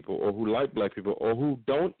black people or who like black people or who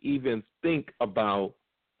don't even think about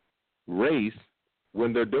race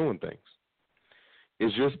when they're doing things.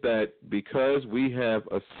 It's just that because we have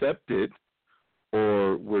accepted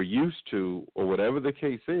or we're used to, or whatever the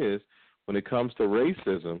case is, when it comes to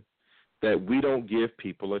racism, that we don't give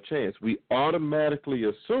people a chance. We automatically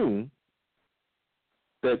assume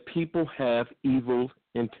that people have evil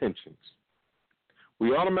intentions.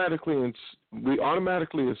 We automatically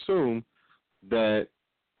assume that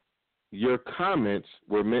your comments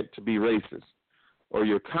were meant to be racist, or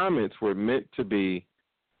your comments were meant to be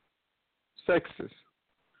sexist,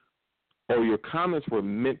 or your comments were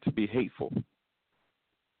meant to be hateful.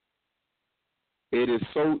 It is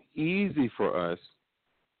so easy for us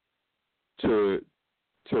to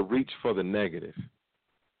reach for the negative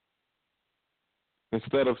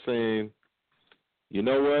instead of saying, you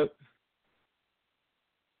know what?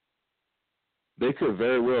 They could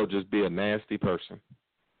very well just be a nasty person.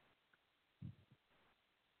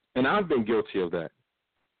 And I've been guilty of that.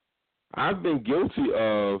 I've been guilty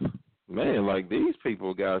of, man, like these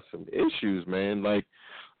people got some issues, man. Like,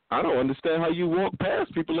 I don't understand how you walk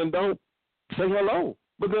past people and don't say hello.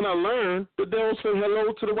 But then I learned that they don't say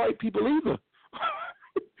hello to the white people either.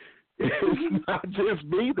 It's not just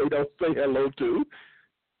me they don't say hello to.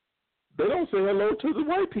 They don't say hello to the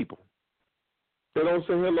white people. They don't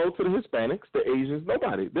say hello to the Hispanics, the Asians,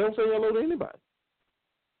 nobody. They don't say hello to anybody.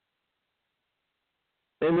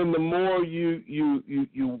 And then the more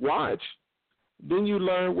you watch, then you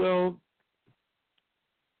learn, well,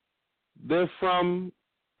 they're from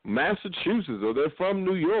Massachusetts, or they're from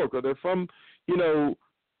New York, or they're from,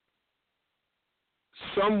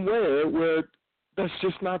 somewhere where that's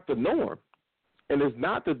just not the norm. And it's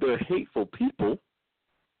not that they're hateful people.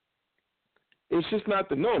 It's just not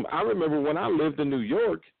the norm. I remember when I lived in New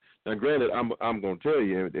York, now granted, I'm going to tell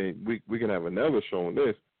you, and we can have another show on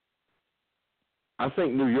this. I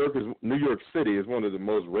think New York City is one of the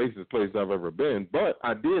most racist places I've ever been. But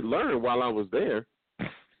I did learn while I was there,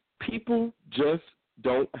 people just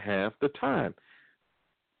don't have the time.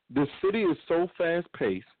 The city is so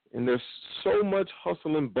fast-paced, and there's so much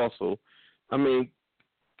hustle and bustle. I mean,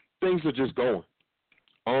 things are just going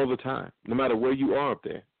all the time, no matter where you are up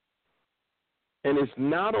there. And it's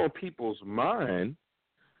not on people's mind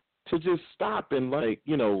to just stop and,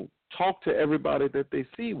 talk to everybody that they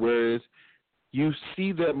see, whereas you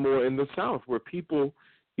see that more in the South, where people,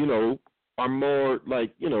 are more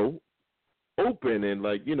like, open, and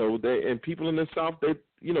like, they, and people in the South,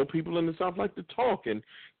 people in the South like to talk, and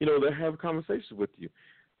they have conversations with you.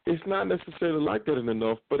 It's not necessarily like that in the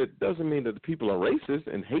North, but it doesn't mean that the people are racist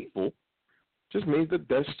and hateful. It just means that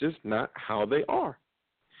that's just not how they are.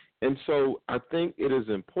 And so I think it is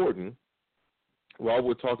important, while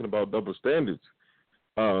we're talking about double standards,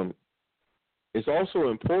 it's also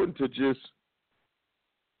important to just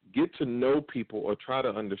get to know people or try to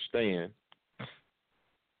understand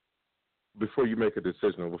before you make a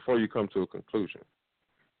decision or before you come to a conclusion.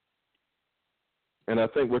 And I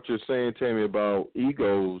think what you're saying, Tammy, about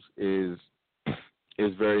egos is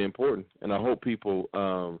very important. And I hope people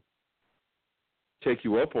take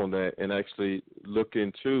you up on that and actually look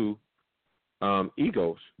into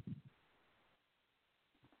egos,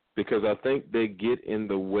 because I think they get in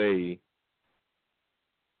the way,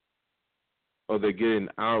 or they get in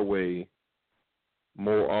our way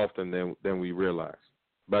more often than we realize.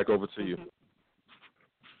 Back over to you.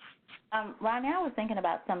 Ronnie, I was thinking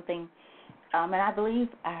about something, and I believe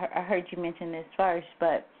I heard you mention this first,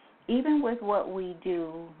 but even with what we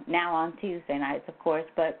do now on Tuesday nights, of course,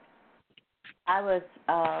 but I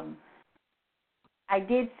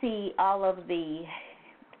did see all of the,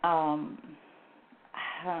 I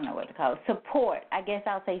don't know what to call it, support. I guess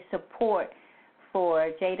I'll say support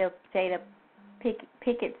for Jada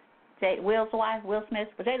Pickett, Will's wife, Will Smith,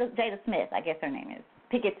 Jada Smith, I guess her name is.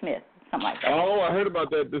 Pickett Smith, something like that. Oh, I heard about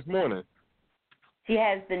that this morning. She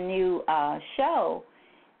has the new show,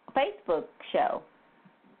 Facebook show,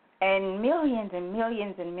 and millions and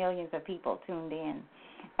millions and millions of people tuned in.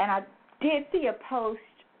 And I did see a post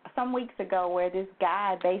some weeks ago where this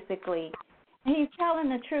guy basically, he's telling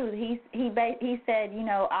the truth. He said,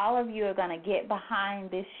 all of you are going to get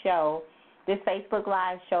behind this show, this Facebook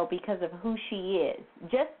Live show, because of who she is,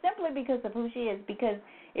 just simply because of who she is. Because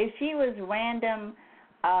if she was random.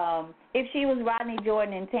 If she was Rodney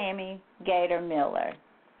Jordan and Tammy Gator Miller,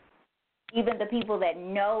 even the people that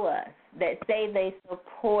know us, that say they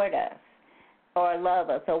support us or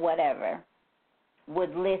love us or whatever,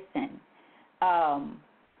 would listen.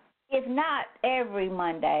 If not every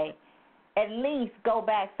Monday, at least go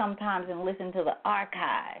back sometimes and listen to the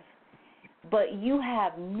archive. But you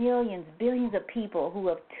have millions, billions of people who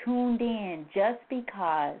have tuned in just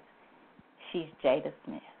because she's Jada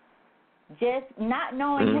Smith. Just not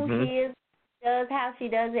knowing who she is, does how she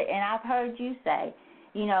does it, and I've heard you say,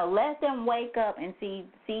 let them wake up and see,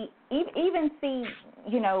 even see,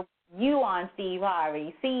 you on Steve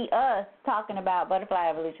Harvey, see us talking about butterfly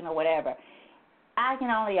evolution or whatever. I can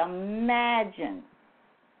only imagine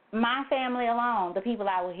my family alone, the people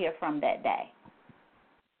I will hear from that day.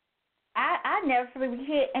 I never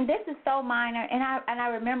forget, and this is so minor, and I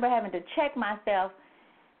remember having to check myself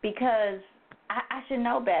because I should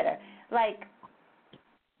know better. Like,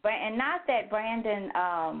 and not that Brandon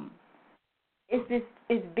is this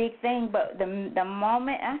big thing, but the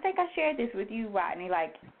moment, I think I shared this with you, Rodney,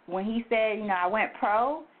 like when he said, I went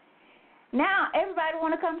pro, now everybody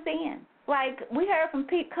want to come see him. Like, we heard from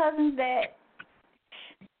Pete Cousins that,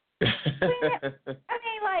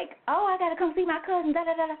 like, I got to come see my cousin,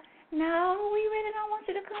 da-da-da-da. No, we really don't want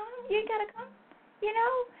you to come. You ain't got to come,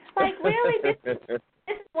 Like, really, this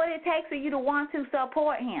is what it takes for you to want to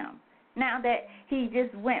support him. Now that he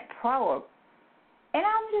just went pro. And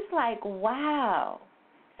I'm just like, wow.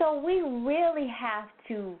 So we really have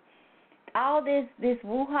to, all this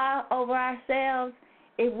woo-ha over ourselves,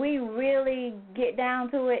 if we really get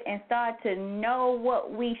down to it and start to know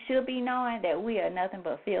what we should be knowing, that we are nothing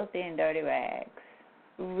but filthy and dirty rags.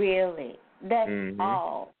 Really. That's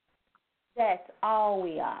all. That's all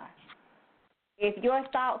we are. If your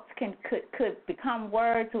thoughts could become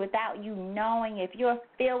words without you knowing, if your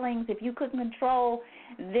feelings, if you could control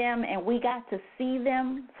them and we got to see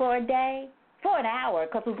them for a day, for an hour,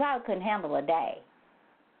 because we probably couldn't handle a day.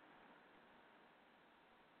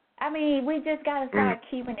 I mean, we just got to start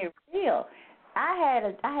keeping it real. I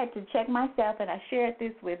had to check myself, and I shared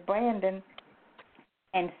this with Brandon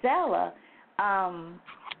and Sella.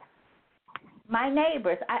 My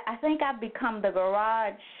neighbors, I think I've become the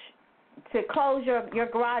garage, to close your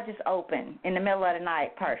garage is open in the middle of the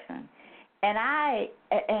night person.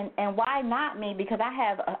 And why not me? Because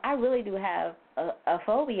I really do have a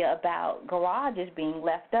phobia about garages being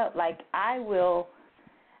left up. Like, I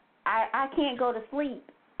can't go to sleep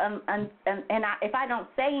if I don't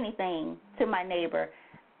say anything to my neighbor,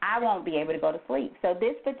 I won't be able to go to sleep. So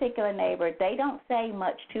this particular neighbor, they don't say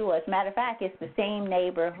much to us. Matter of fact, it's the same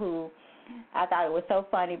neighbor who I thought it was so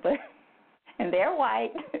funny, and they're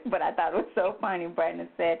white, but I thought it was so funny. Brandon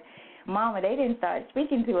said, Mama, they didn't start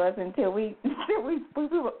speaking to us until we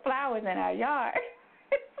put flowers in our yard.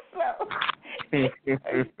 So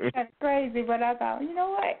it's kind of crazy, but I thought, you know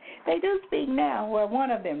what? They do speak now. Well,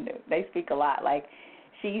 one of them do. They speak a lot. Like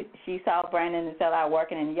she saw Brandon and Stella out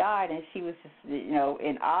working in the yard, and she was just, you know,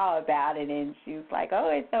 in awe about it, and she was like, oh,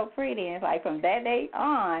 it's so pretty. And it's like from that day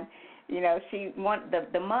on, you know,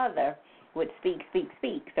 the mother would speak.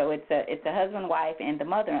 So it's a husband, wife, and the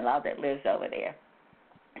mother-in-law that lives over there.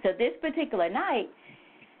 So this particular night,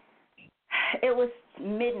 it was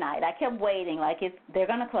midnight. I kept waiting, like they're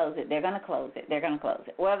going to close it.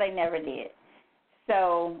 Well, they never did.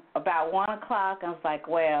 So about 1 o'clock, I was like,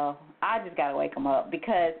 well, I just got to wake them up,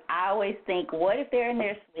 because I always think, what if they're in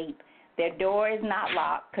their sleep, their door is not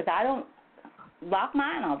locked, because I don't lock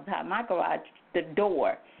mine all the time, my garage, the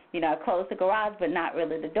door. You know, I close the garage, but not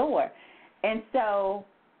really the door. And so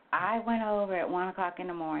I went over at 1 o'clock in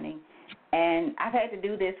the morning, and I've had to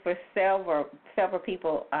do this for several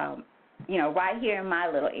people, you know, right here in my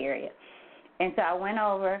little area. And so I went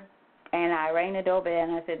over, and I rang the doorbell,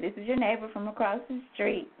 and I said, this is your neighbor from across the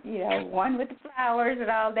street, you know, one with the flowers and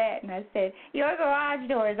all that. And I said, your garage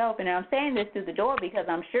door is open. And I'm saying this through the door because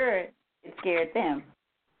I'm sure it scared them.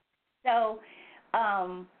 So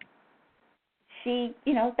she,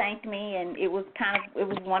 you know, thanked me, and it was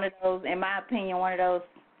one of those, in my opinion, one of those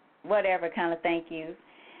whatever kind of thank yous.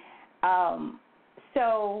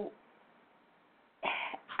 So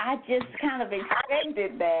I just kind of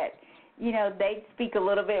expected that, you know, they'd speak a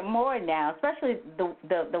little bit more now, especially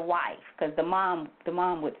the wife, because the mom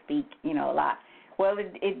would speak, you know, a lot. Well,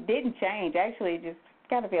 it didn't change. Actually, it just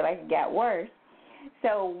kind of feel like it got worse.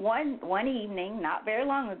 So one evening, not very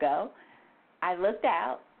long ago, I looked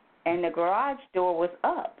out, and the garage door was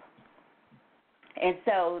up. And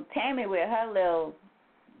so Tammy, with her little,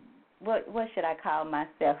 what should I call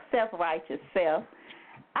myself, self-righteous self,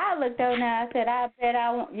 I looked over and I said,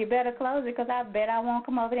 you better close it, because I bet I won't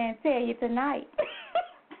come over there and tell you tonight.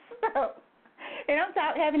 So, and I'm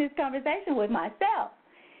having this conversation with myself.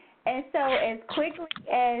 And so as quickly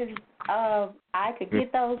as I could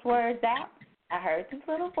get those words out, I heard this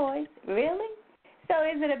little voice, really? So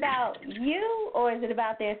is it about you, or is it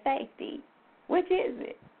about their safety? Which is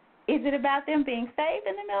it? Is it about them being safe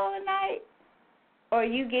in the middle of the night, or are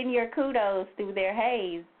you getting your kudos through their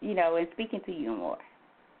haze, you know, and speaking to you more?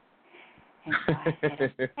 And so I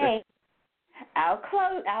said, hey, I'll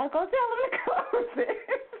go tell them to close it.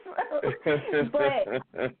 But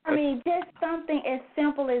I mean, just something as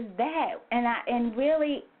simple as that. And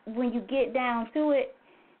really, when you get down to it,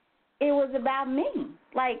 it was about me.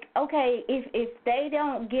 Like, okay, if they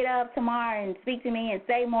don't get up tomorrow and speak to me and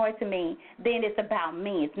say more to me, then it's about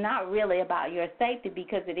me. It's not really about your safety,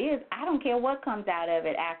 because it is. I don't care what comes out of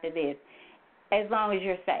it after this, as long as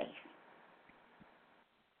you're safe.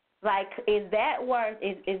 Like, is that worth?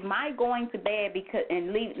 Is my going to bed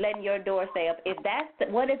and letting your door stay up?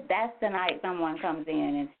 What if that's the night someone comes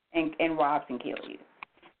in and robs and kills you,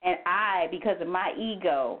 and I, because of my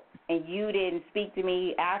ego, and you didn't speak to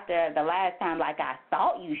me after the last time like I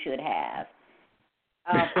thought you should have?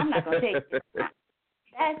 I'm not gonna take it.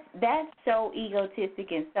 That's so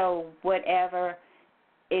egotistic and so whatever.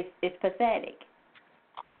 It's pathetic.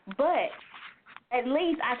 But at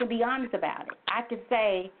least I could be honest about it. I could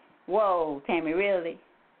say, whoa, Tammy, really?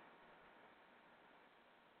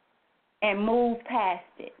 And move past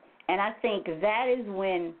it. And I think that is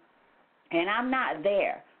when, and I'm not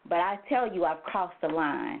there, but I tell you I've crossed the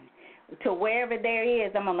line. To wherever there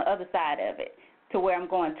is, I'm on the other side of it, to where I'm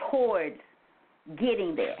going towards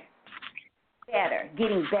getting there,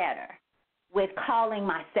 getting better, with calling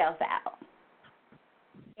myself out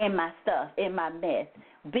in my stuff, in my mess,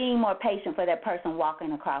 being more patient for that person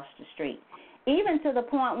walking across the street. Even to the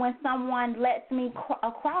point when someone lets me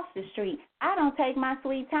across the street, I don't take my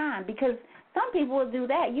sweet time, because some people will do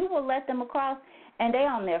that. You will let them across, and they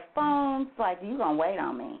on their phones, like, you going to wait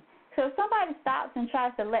on me. So if somebody stops and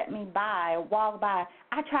tries to let me by or walk by,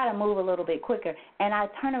 I try to move a little bit quicker, and I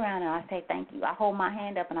turn around and I say thank you. I hold my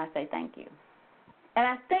hand up and I say thank you. And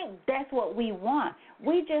I think that's what we want.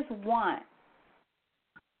 We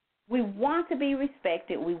want to be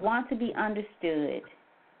respected. We want to be understood.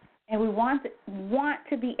 And we want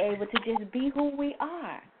to be able to just be who we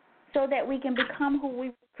are, so that we can become who we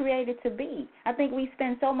were created to be. I think we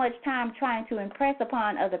spend so much time trying to impress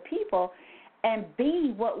upon other people and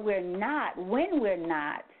be what we're not, when we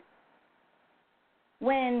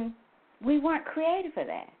weren't created for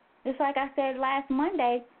that. Just like I said last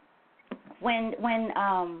Monday, when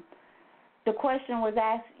the question was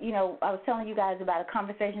asked, you know, I was telling you guys about a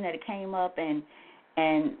conversation that it came up, and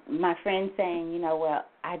And my friend saying, well,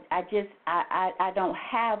 I don't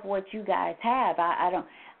have what you guys have.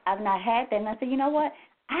 I've not had that. And I said, you know what?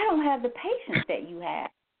 I don't have the patience that you have.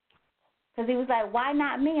 Because he was like, why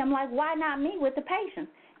not me? I'm like, why not me with the patience?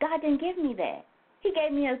 God didn't give me that. He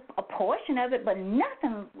gave me a portion of it, but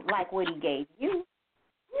nothing like what he gave you.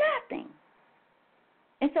 Nothing.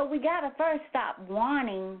 And so we got to first stop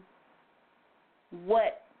wanting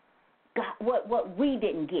what we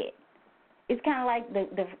didn't get. It's kind of like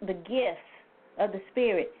the gifts of the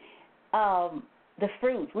Spirit, the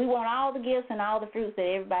fruits. We want all the gifts and all the fruits that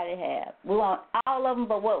everybody has. We want all of them,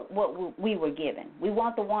 but what we were given. We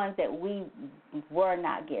want the ones that we were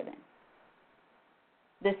not given.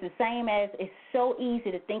 This is the same as it's so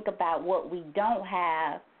easy to think about what we don't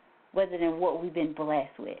have rather than what we've been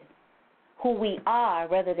blessed with. Who we are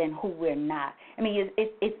rather than who we're not. I mean,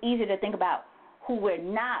 it's easier to think about who we're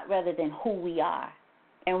not rather than who we are.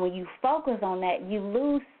 And when you focus on that, you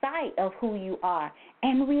lose sight of who you are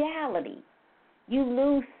and reality. You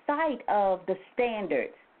lose sight of the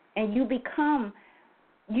standards, and you become,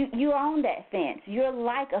 you're on that fence. You're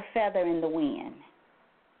like a feather in the wind.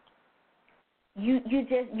 You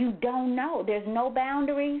don't know. There's no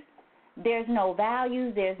boundaries. There's no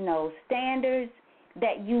values. There's no standards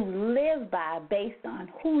that you live by based on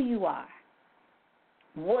who you are,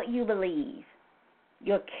 what you believe,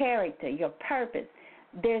 your character, your purpose.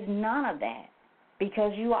 There's none of that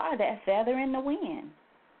because you are that feather in the wind.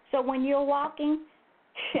 So when you're walking,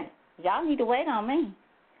 y'all need to wait on me.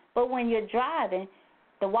 But when you're driving,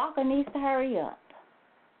 the walker needs to hurry up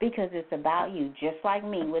because it's about you, just like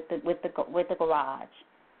me with the garage.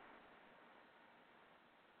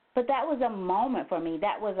 But that was a moment for me.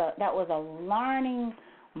 That was a learning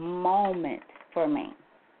moment for me.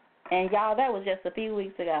 And y'all, that was just a few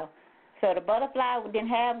weeks ago. So the butterfly didn't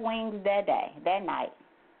have wings that night.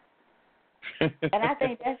 And I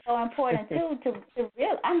think that's so important too to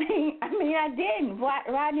real. I mean, I didn't,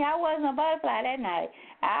 Rodney. I wasn't a butterfly that night.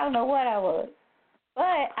 I don't know what I was, but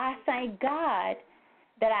I thank God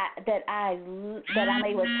that I'm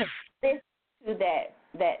able to listen to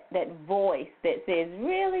that voice that says,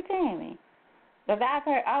 "Really, Tammy?" Because I've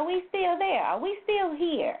heard, "Are we still there? Are we still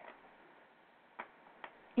here?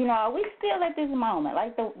 Are we still at this moment?"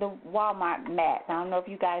 Like the Walmart mats. I don't know if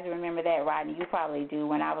you guys remember that, Rodney. You probably do.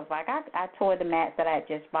 When I was like, I tore the mats that I had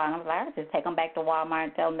just bought. And I was like, I'll just take them back to Walmart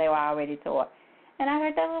and tell them they were already tore. And I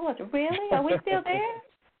heard that was, really? Are we still there?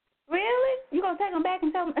 Really? You going to take them back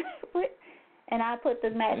and tell them? And I put the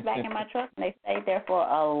mats back in my truck, and they stayed there for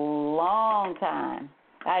a long time.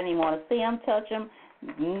 I didn't even want to see them, touch them,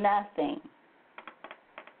 nothing.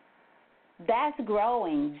 That's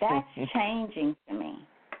growing. That's changing to me.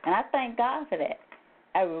 And I thank God for that.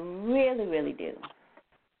 I really, really do.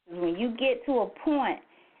 When you get to a point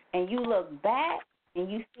and you look back and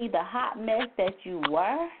you see the hot mess that you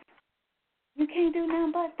were, you can't do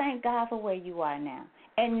nothing but thank God for where you are now.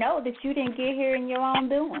 And know that you didn't get here in your own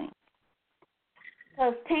doing.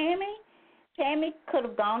 Because Tammy could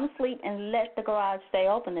have gone to sleep and let the garage stay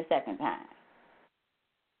open the second time.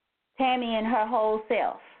 Tammy and her whole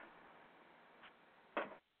self.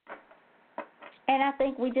 And I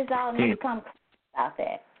think we just all need to come about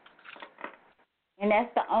that. And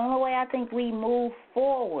that's the only way I think we move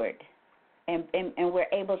forward and we're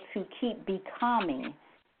able to keep becoming.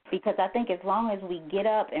 Because I think as long as we get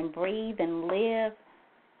up and breathe and live,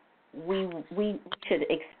 we should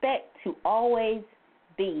expect to always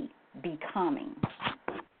be becoming.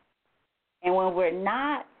 And when we're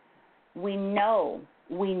not, we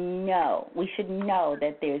should know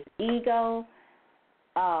that there's ego,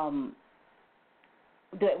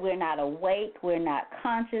 that we're not awake, we're not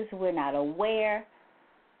conscious, we're not aware.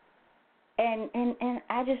 And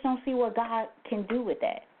I just don't see what God can do with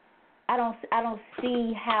that. I don't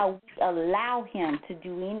see how we allow him to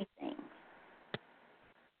do anything.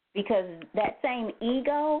 Because that same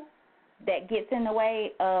ego that gets in the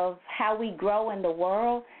way of how we grow in the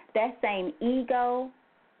world, that same ego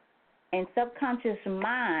and subconscious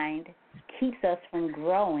mind keeps us from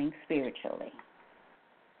growing spiritually.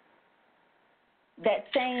 That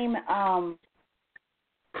same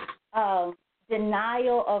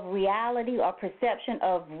denial of reality or perception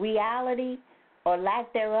of reality or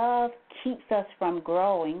lack thereof keeps us from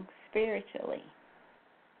growing spiritually.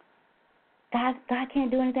 God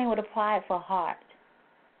can't do anything with a prideful heart,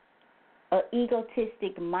 an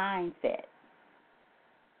egotistic mindset.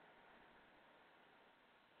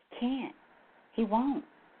 He can't. He won't.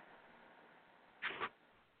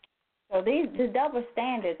 So the double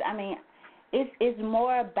standards, I mean, it's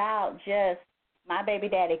more about just my baby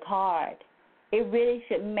daddy card. It really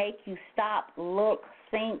should make you stop, look,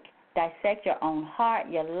 think, dissect your own heart,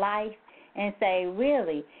 your life, and say,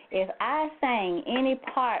 really, if I sang any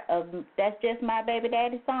part of That's Just My Baby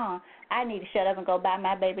Daddy song, I need to shut up and go buy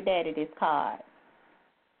my baby daddy this card.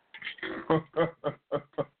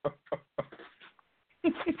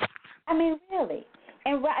 I mean, really.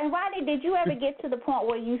 And Rodney, did you ever get to the point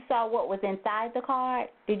where you saw what was inside the card?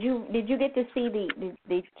 Did you get to see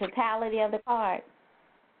the totality of the card?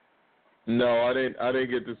 No, I didn't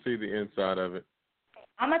get to see the inside of it.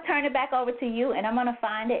 I'm gonna turn it back over to you, and I'm gonna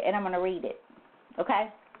find it, and I'm gonna read it.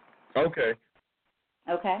 Okay. Okay.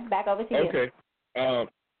 Okay. Back over to you. Okay.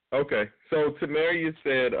 Okay. So, Tamara, you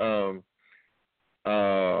said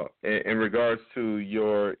in regards to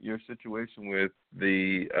your situation with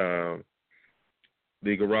the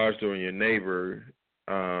garage door and your neighbor,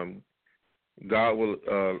 God will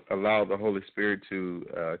allow the Holy Spirit to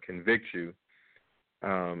convict you.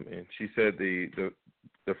 And she said the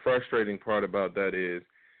frustrating part about that is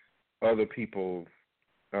other people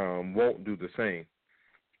won't do the same.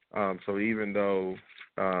 So even though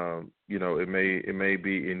it may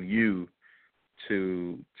be in you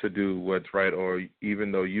to do what's right, or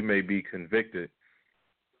even though you may be convicted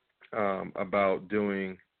about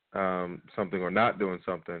doing something or not doing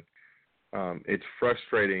something, it's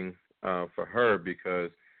frustrating for her because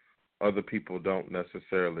other people don't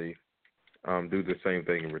necessarily do the same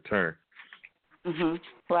thing in return.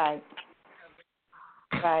 Right.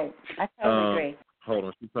 Right. I totally agree. Hold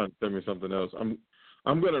on, she's trying to tell me something else.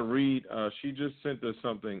 I'm going to read. She just sent us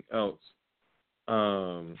something else,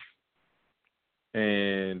 and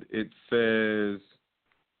it says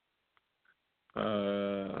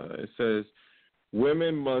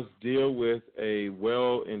women must deal with a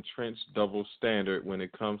well-entrenched double standard when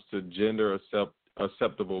it comes to gender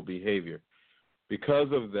acceptable behavior.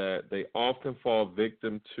 Because of that, they often fall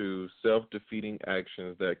victim to self-defeating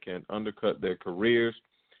actions that can undercut their careers.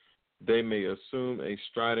 They may assume a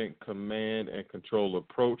strident command and control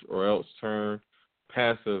approach, or else turn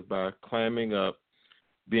passive by clamming up,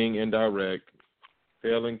 being indirect,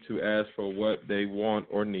 failing to ask for what they want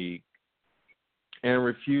or need, and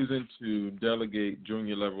refusing to delegate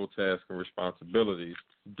junior-level tasks and responsibilities.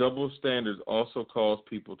 Double standards also cause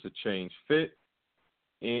people to change fit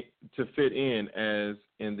in, as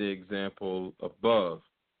in the example above.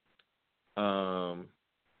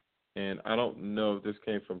 And I don't know if this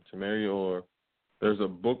came from Tamari or there's a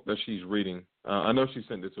book that she's reading. I know she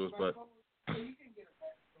sent it to us, but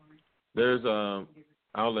there's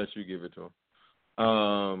I'll let you give it to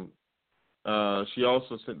her. She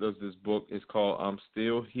also sent us this book. It's called I'm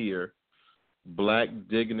Still Here, Black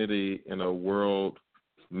Dignity in a World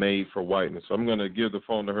Made for Whiteness. So I'm going to give the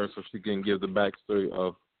phone to her so she can give the backstory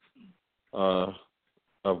of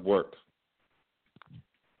work.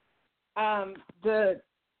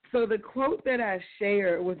 So the quote that I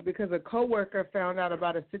shared was because a coworker found out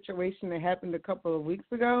about a situation that happened a couple of weeks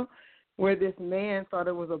ago where this man thought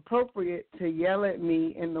it was appropriate to yell at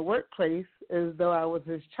me in the workplace as though I was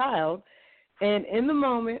his child. And in the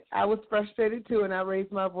moment, I was frustrated too, and I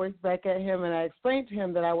raised my voice back at him, and I explained to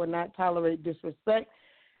him that I would not tolerate disrespect,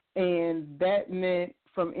 and that meant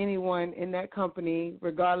from anyone in that company,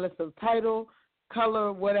 regardless of title,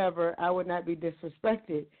 color, whatever, I would not be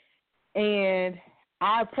disrespected. And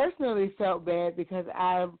I personally felt bad because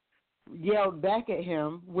I yelled back at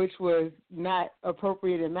him, which was not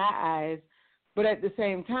appropriate in my eyes. But at the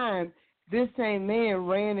same time, this same man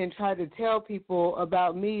ran and tried to tell people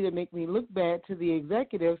about me to make me look bad to the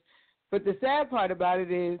executives. But the sad part about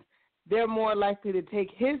it is they're more likely to take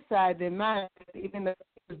his side than mine, even though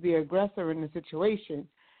he was the aggressor in the situation.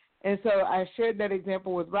 And so I shared that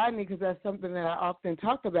example with Rodney because that's something that I often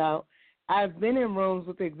talk about. I've been in rooms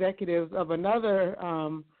with executives of another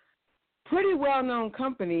pretty well-known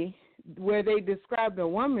company where they described a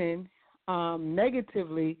woman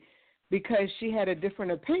negatively because she had a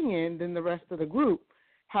different opinion than the rest of the group.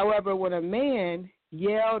 However, when a man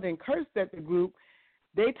yelled and cursed at the group,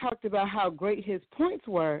 they talked about how great his points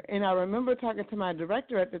were. And I remember talking to my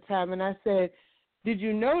director at the time, and I said, did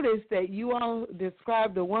you notice that you all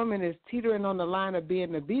described a woman as teetering on the line of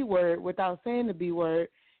being the B word without saying the B word?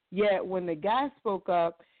 Yet when the guy spoke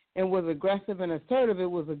up and was aggressive and assertive,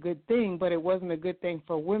 it was a good thing, but it wasn't a good thing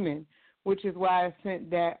for women, which is why I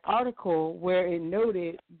sent that article where it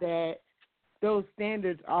noted that those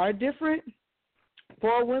standards are different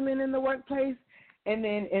for women in the workplace. And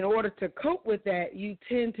then in order to cope with that, you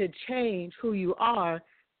tend to change who you are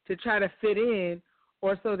to try to fit in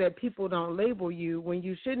or so that people don't label you when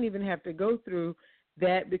you shouldn't even have to go through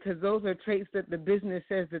that because those are traits that the business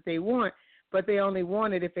says that they want, but they only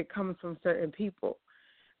want it if it comes from certain people.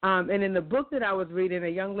 And in the book that I was reading, a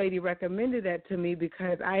young lady recommended that to me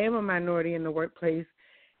because I am a minority in the workplace,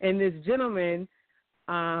 and this gentleman,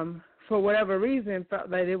 for whatever reason, felt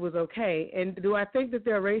that it was okay. And do I think that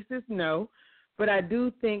they're racist? No. But I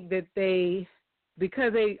do think that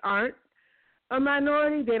because they aren't a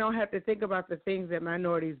minority, they don't have to think about the things that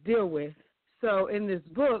minorities deal with. So in this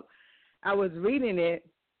book, I was reading it,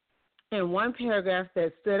 and one paragraph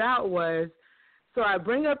that stood out was, so I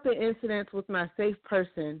bring up the incidents with my safe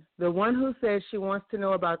person, the one who says she wants to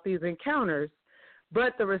know about these encounters,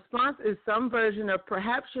 but the response is some version of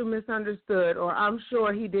perhaps you misunderstood or I'm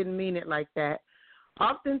sure he didn't mean it like that.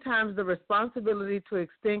 Oftentimes the responsibility to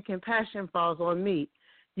extend compassion falls on me.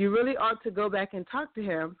 You really ought to go back and talk to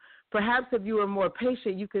him. Perhaps if you were more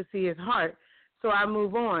patient, you could see his heart. So I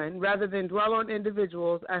move on. Rather than dwell on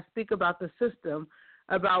individuals, I speak about the system,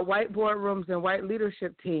 about white boardrooms and white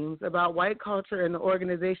leadership teams, about white culture and the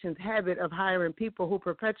organization's habit of hiring people who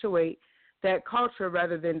perpetuate that culture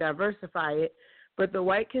rather than diversify it. But the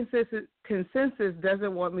white consensus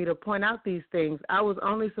doesn't want me to point out these things. I was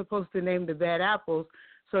only supposed to name the bad apples,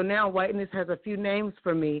 so now whiteness has a few names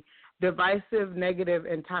for me: divisive, negative,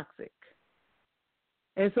 and toxic.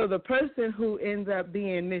 And so the person who ends up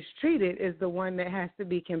being mistreated is the one that has to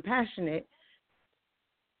be compassionate.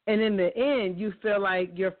 And in the end, you feel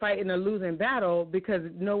like you're fighting a losing battle because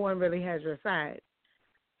no one really has your side.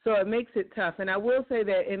 So it makes it tough. And I will say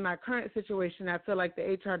that in my current situation, I feel like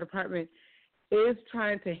the HR department is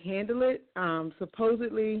trying to handle it.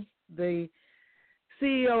 Supposedly, the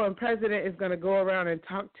CEO and president is going to go around and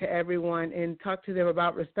talk to everyone and talk to them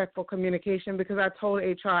about respectful communication, because I told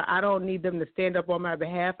HR I don't need them to stand up on my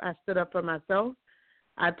behalf. I stood up for myself.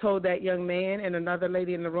 I told that young man and another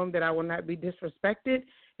lady in the room that I will not be disrespected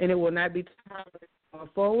and it will not be going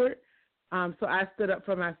forward. So I stood up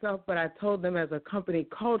for myself, but I told them as a company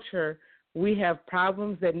culture, we have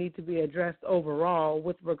problems that need to be addressed overall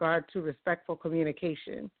with regard to respectful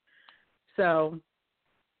communication. So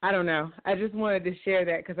I don't know. I just wanted to share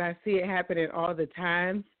that because I see it happening all the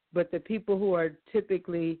time, but the people who are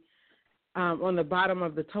typically on the bottom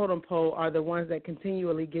of the totem pole are the ones that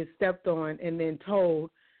continually get stepped on and then told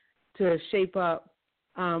to shape up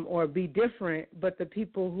or be different, but the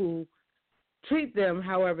people who treat them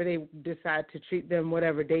however they decide to treat them,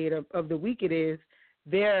 whatever day of the week it is,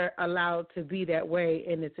 they're allowed to be that way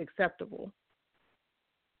and it's acceptable.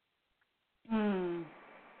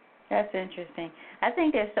 That's interesting. I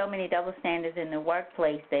think there's so many double standards in the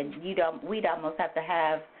workplace that we'd almost have to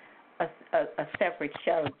have a separate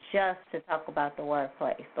show just to talk about the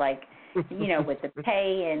workplace. Like, with the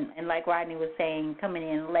pay and like Rodney was saying, coming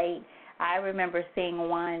in late. I remember seeing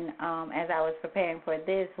one as I was preparing for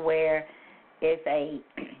this where it's a,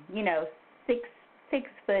 6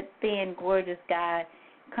 foot thin, gorgeous guy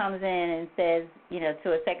comes in and says,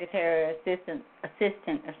 to a secretary or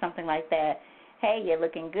assistant or something like that, hey, you're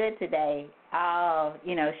looking good today. Oh,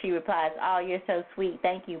 she replies, oh, you're so sweet,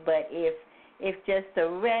 thank you. But if just a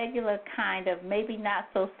regular kind of maybe not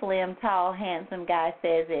so slim, tall, handsome guy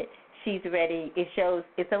says it, she's ready. It shows,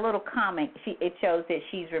 it's a little comic. It shows that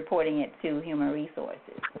she's reporting it to Human Resources.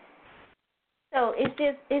 So it's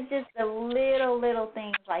just the little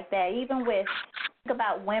things like that. Even think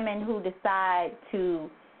about women who decide to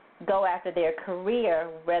go after their career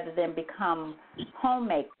rather than become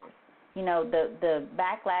homemakers. The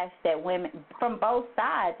backlash that women from both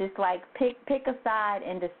sides. It's like pick a side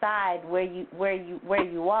and decide where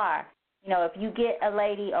you are. If you get a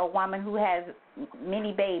lady or woman who has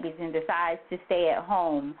many babies and decides to stay at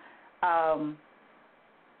home,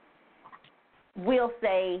 we'll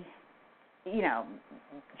say,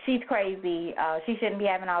 she's crazy. She shouldn't be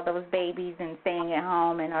having all those babies and staying at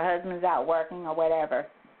home, and her husband's out working or whatever.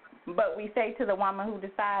 But we say to the woman who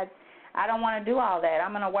decides, I don't want to do all that.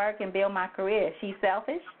 I'm going to work and build my career. She's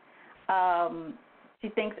selfish. She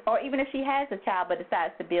thinks, or even if she has a child but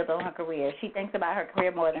decides to build on her career, she thinks about her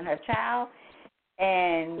career more than her child.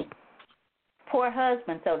 And poor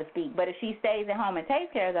husband, so to speak. But if she stays at home and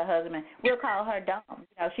takes care of her husband, we'll call her dumb.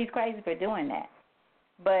 She's crazy for doing that.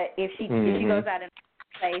 But if she goes out in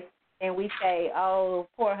the place and we say, oh,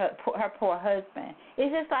 her poor husband,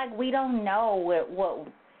 it's just like we don't know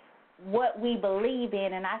what we believe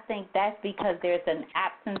in, and I think that's because there's an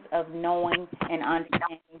absence of knowing and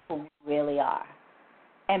understanding who we really are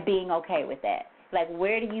and being okay with that. Like,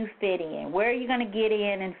 where do you fit in? Where are you going to get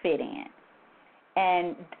in and fit in?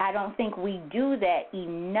 And I don't think we do that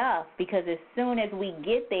enough, because as soon as we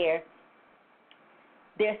get there,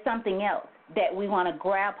 there's something else. that we want to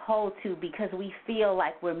grab hold to because we feel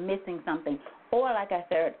like we're missing something. Or like I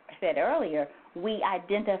said earlier, we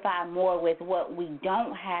identify more with what we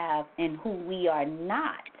don't have and who we are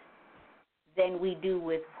not than we do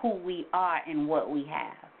with who we are and what we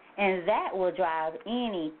have. And that will drive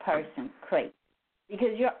any person crazy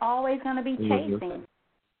because you're always going to be chasing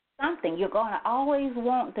something. You're going to always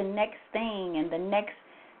want the next thing and the next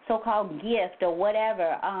so-called gift or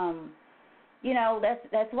whatever. You know,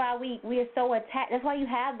 that's why we are so attached. That's why you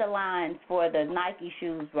have the lines for the Nike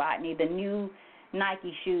shoes, Rodney, the new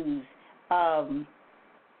Nike shoes.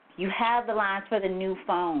 You have the lines for the new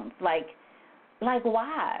phones. Like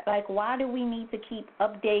why? Like why do we need to keep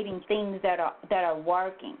updating things that are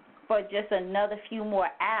working for just another few more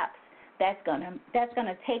apps? That's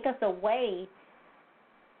gonna take us away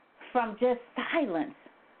from just silence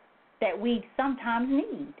that we sometimes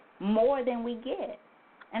need more than we get.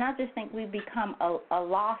 And I just think we've become a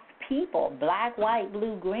lost people, black, white,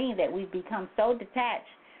 blue, green, that we've become so detached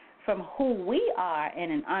from who we are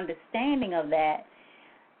and an understanding of that,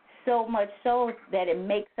 so much so that it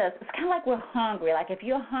makes us, it's kind of like we're hungry. Like if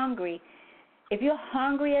you're hungry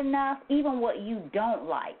enough, even what you don't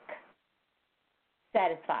like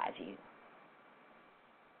satisfies you.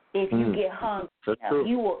 If you get hungry enough,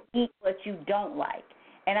 you will eat what you don't like.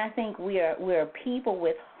 And I think we're people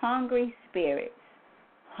with hungry spirits,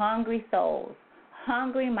 hungry souls,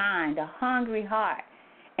 hungry mind, a hungry heart,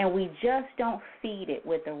 and we just don't feed it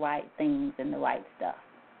with the right things and the right stuff.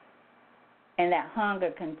 And that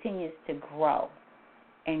hunger continues to grow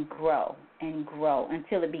and grow and grow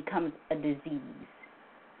until it becomes a disease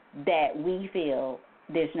that we feel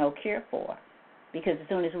there's no cure for. Because as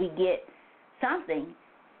soon as we get something,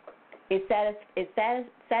 it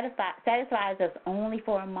satisfies us only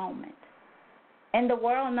for a moment. And the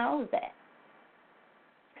world knows that.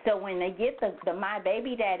 So when they get the My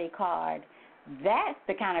Baby Daddy card, that's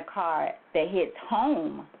the kind of card that hits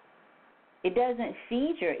home. It doesn't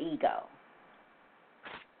feed your ego.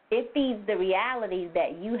 It feeds the reality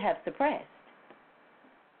that you have suppressed.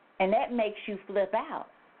 And that makes you flip out.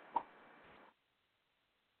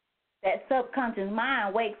 That subconscious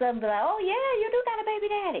mind wakes up and be like, oh, yeah, you do got a baby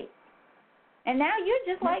daddy. And now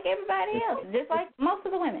you're just like everybody else, just like most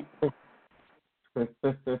of the women.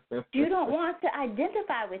 You don't want to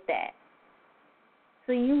identify with that.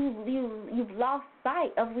 So you've lost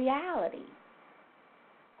sight of reality.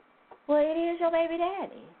 Well, it is your baby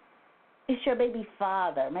daddy. It's your baby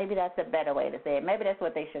father. Maybe that's a better way to say it. Maybe that's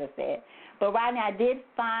what they should have said. But Rodney, I did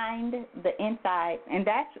find the inside, and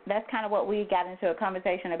that's kind of what we got into a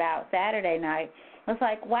conversation about Saturday night. It's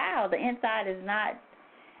like, wow, the inside is not,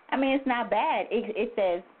 I mean, it's not bad. It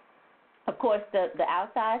says, of course, the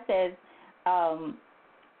outside says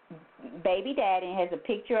baby daddy, and has a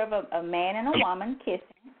picture of a man and a woman kissing,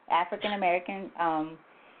 African-American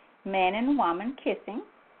man and woman kissing,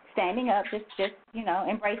 standing up, just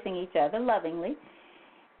embracing each other lovingly.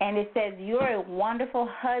 And it says, you're a wonderful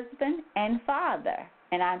husband and father,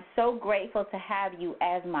 and I'm so grateful to have you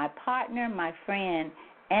as my partner, my friend,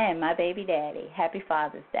 and my baby daddy. Happy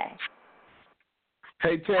Father's Day.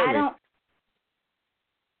 Hey, Tammy.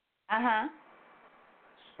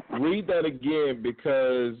 Read that again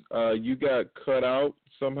because you got cut out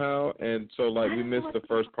somehow, and so we missed the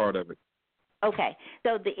first part of it. Okay,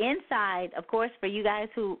 so the inside, of course, for you guys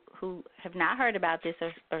who have not heard about this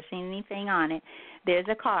or seen anything on it, there's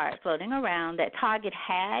a card floating around that Target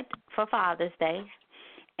had for Father's Day,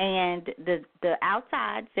 and the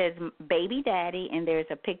outside says baby daddy, and there's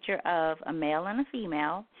a picture of a male and a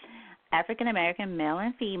female, African-American male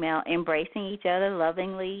and female, embracing each other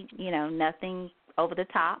lovingly, nothing over the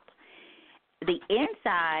top. The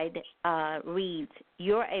inside reads,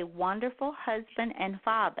 you're a wonderful husband and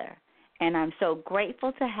father, and I'm so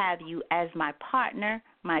grateful to have you as my partner,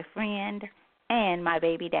 my friend, and my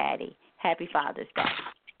baby daddy. Happy Father's Day.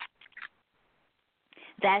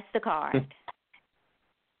 That's the card.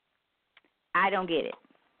 I don't get it.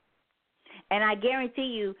 And I guarantee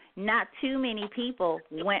you not too many people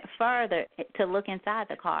went further to look inside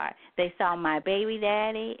the card. They saw my baby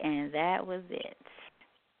daddy, and that was it.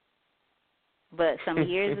 But some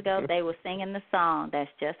years ago, they were singing the song,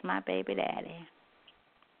 That's Just My Baby Daddy.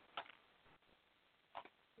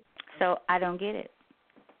 So I don't get it.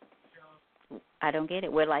 I don't get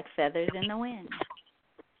it. We're like feathers in the wind.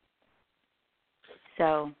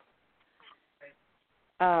 So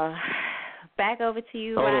back over to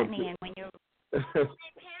you, Rodney, and when you're...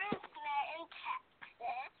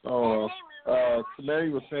 Larry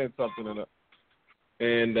was saying something, and I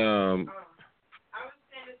was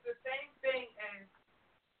saying it's the same thing as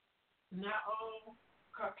not all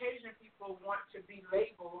Caucasian people want to be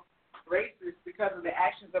labeled racist because of the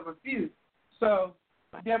actions of a few. So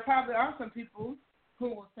there probably are some people who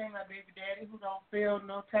will say my baby daddy who don't feel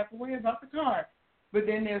no type of way about the car. But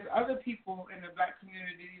then there's other people in the black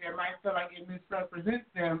community that might feel like it misrepresents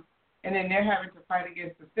them, and then they're having to fight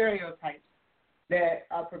against the stereotypes that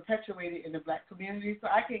are perpetuated in the black community. So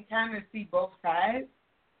I can kind of see both sides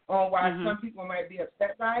on why some people might be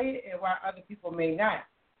upset by it and why other people may not.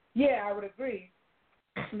 Yeah, I would agree.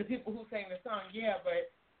 For the people who sing the song, yeah,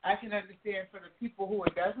 but I can understand for the people who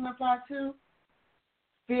it doesn't apply to,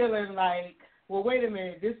 feeling like, well, wait a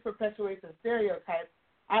minute, this perpetuates a stereotype.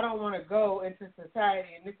 I don't want to go into society,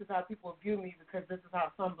 and this is how people view me because this is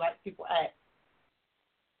how some black people act.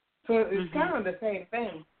 So it's kind of the same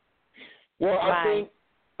thing. Well, I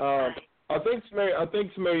think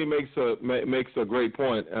Samari makes a great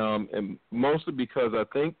point, and mostly because I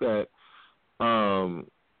think that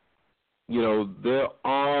there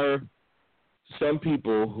are some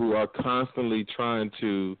people who are constantly trying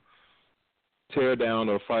to tear down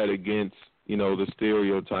or fight against the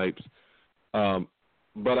stereotypes.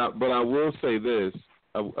 But I will say this.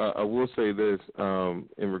 I will say this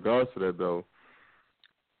in regards to that, though.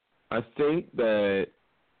 I think that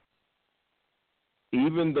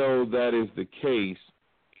even though that is the case,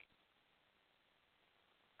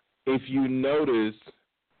 if you notice,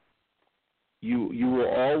 you will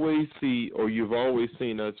always see, or you've always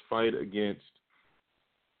seen us fight against,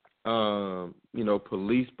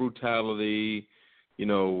 police brutality.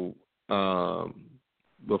 We'll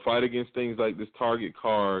fight against things like this Target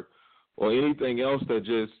card or anything else that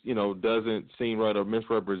just doesn't seem right or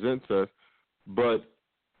misrepresents us. But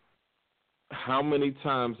how many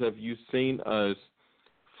times have you seen us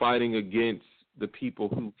fighting against the people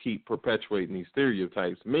who keep perpetuating these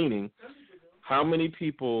stereotypes? Meaning, how many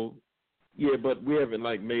people? Yeah, but we haven't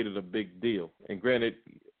made it a big deal. And granted,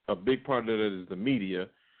 a big part of that is the media,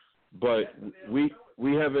 but we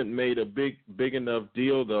haven't made a big enough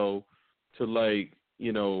deal though to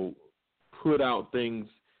put out things,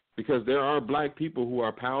 because there are black people who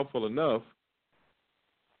are powerful enough.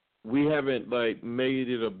 We haven't made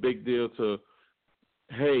it a big deal to,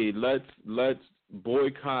 hey, let's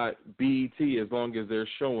boycott BET as long as they're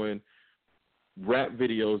showing rap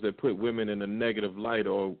videos that put women in a negative light,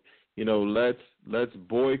 or let's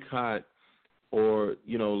boycott, or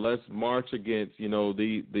let's march against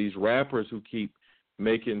these rappers who keep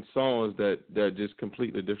making songs that just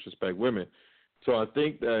completely disrespect women. So I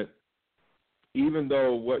think that even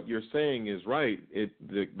though what you're saying is right,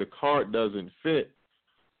 the card doesn't fit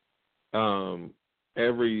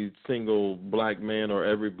every single black man or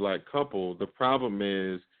every black couple. The problem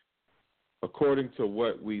is, according to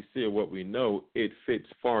what we see or what we know, it fits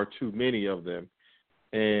far too many of them.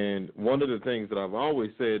 And one of the things that I've always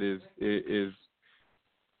said is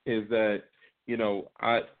that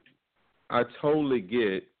I totally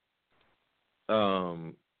get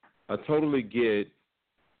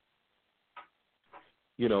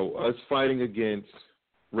us fighting against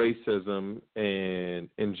racism and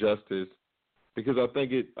injustice, because I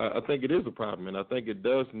think it is a problem, and I think it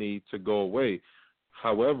does need to go away.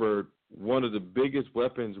 However, one of the biggest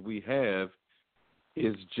weapons we have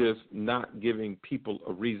is just not giving people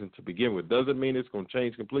a reason to begin with. Doesn't mean it's going to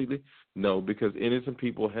change completely. No, because innocent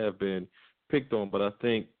people have been picked on, but I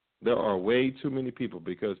think there are way too many people,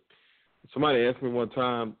 because somebody asked me one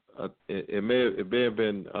time, it may have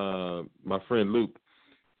been my friend Luke,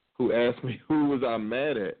 who asked me who was I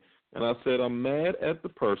mad at. And I said, I'm mad at the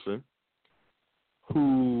person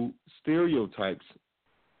who stereotypes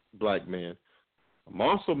black men. I'm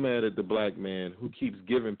also mad at the black man who keeps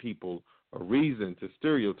giving people a reason to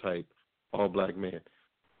stereotype all black men.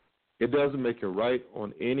 It doesn't make it right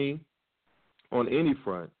on any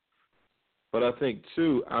front. But I think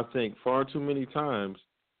far too many times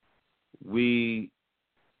we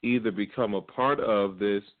either become a part of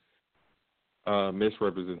this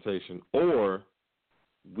misrepresentation, or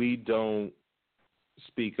we don't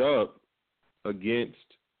speak up against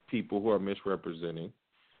people who are misrepresenting,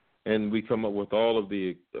 and we come up with all of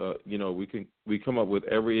the we come up with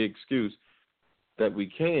every excuse that we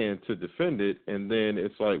can to defend it, and then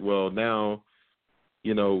it's like, well, now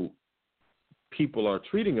people are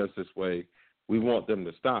treating us this way, we want them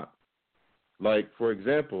to stop. Like, for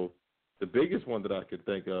example, the biggest one that I could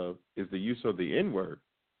think of is the use of the N-word.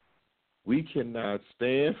 We cannot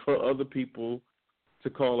stand for other people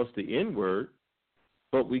to call us the N-word,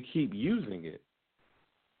 but we keep using it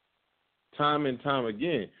time and time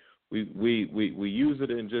again. We use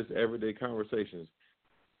it in just everyday conversations.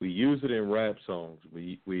 We use it in rap songs.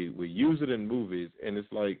 We use it in movies, and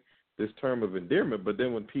it's like this term of endearment. But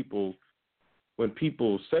then when people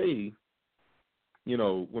say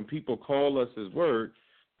when people call us his word,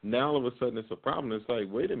 now all of a sudden it's a problem. It's like,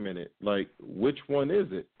 wait a minute, like, which one is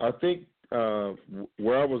it? I think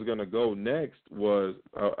where I was going to go next was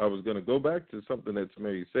I was going to go back to something that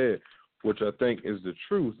Mary said, which I think is the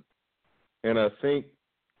truth. And I think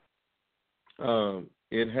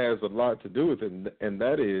it has a lot to do with it, and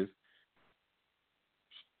that is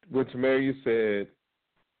when Tamaria said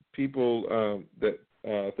people that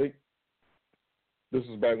I think this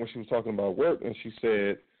was back when she was talking about work, and she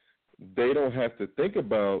said they don't have to think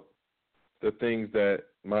about the things that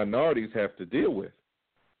minorities have to deal with.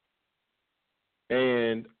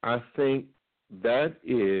 And I think that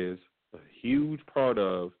is a huge part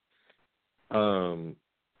of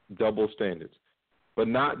double standards, but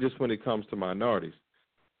not just when it comes to minorities.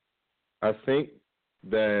 I think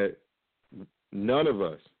that none of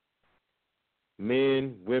us,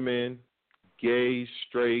 men, women, gay,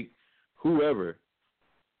 straight, whoever,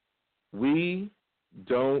 we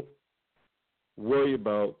don't worry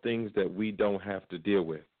about things that we don't have to deal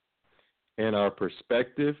with. And our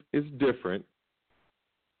perspective is different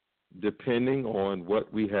depending on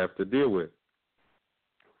what we have to deal with.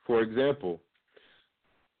 For example,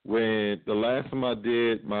 when the last time I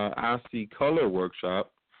did my I See Color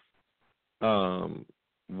workshop,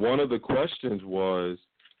 one of the questions was,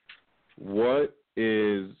 what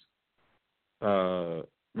do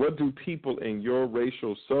people in your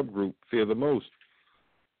racial subgroup fear the most?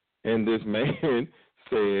 And this man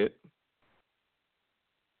said,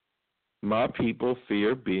 my people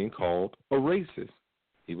fear being called a racist.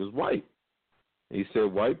 He was white. He said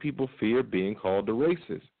white people fear being called a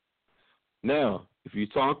racist. Now, if you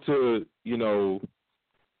talk to,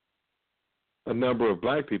 a number of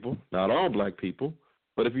black people, not all black people,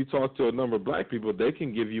 but if you talk to a number of black people, they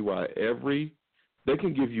can give you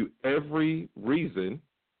every reason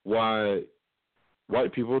why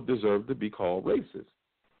white people deserve to be called racist,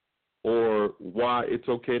 or why it's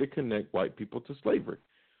okay to connect white people to slavery.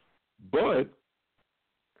 But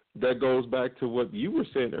that goes back to what you were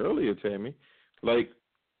saying earlier, Tammy. We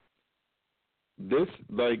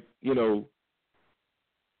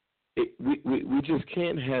just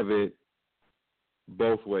can't have it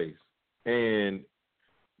both ways. And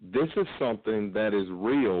this is something that is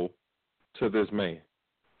real to this man.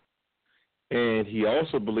 And he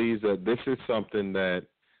also believes that this is something that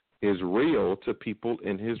is real to people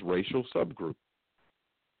in his racial subgroup.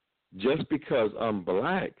 Just because I'm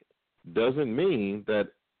black doesn't mean that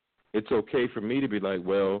it's okay for me to be like,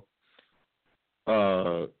 well,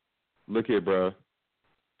 look here, bro.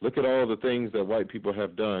 Look at all the things that white people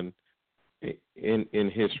have done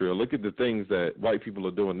in history, or look at the things that white people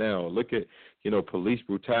are doing now, or look at, police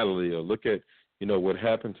brutality, or look at, what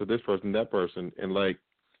happened to this person, that person. And,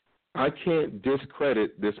 I can't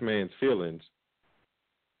discredit this man's feelings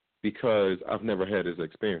because I've never had his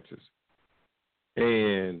experiences.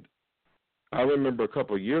 And I remember a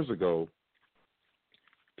couple of years ago,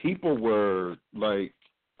 people were,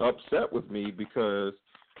 upset with me because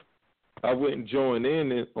I wouldn't join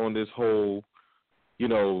in on this whole,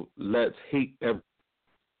 let's hate every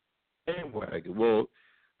bandwagon. Well,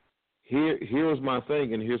 here's my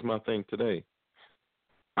thing, and here's my thing today.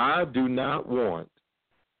 I do not want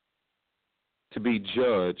to be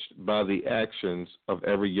judged by the actions of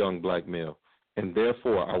every young black male, and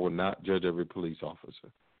therefore I will not judge every police officer.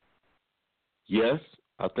 Yes,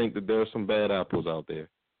 I think that there are some bad apples out there,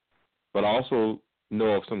 but I also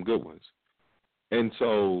know of some good ones. And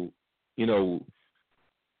so,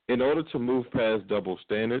 in order to move past double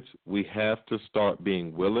standards, we have to start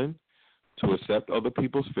being willing to accept other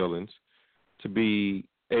people's feelings, to be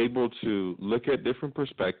able to look at different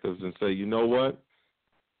perspectives and say, you know what,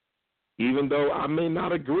 even though I may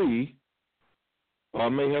not agree, or I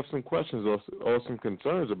may have some questions or some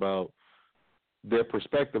concerns about their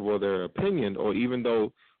perspective or their opinion, or even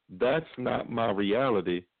though that's not my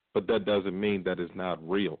reality, but that doesn't mean that it's not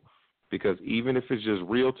real. Because even if it's just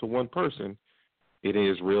real to one person, it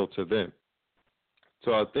is real to them.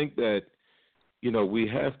 So I think that, we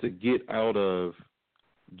have to get out of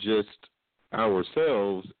just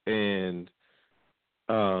ourselves and,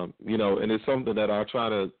 and it's something that I try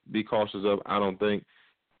to be cautious of. I don't think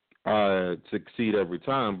I succeed every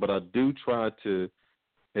time, but I do try to,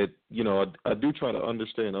 I do try to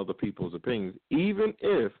understand other people's opinions, even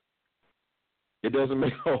if it doesn't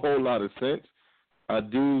make a whole lot of sense. I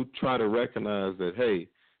do try to recognize that, hey,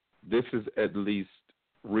 this is at least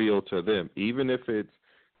real to them. Even if it's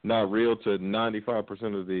not real to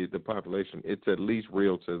 95% of the population, it's at least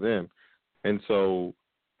real to them. And so,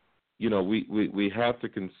 we have to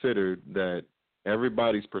consider that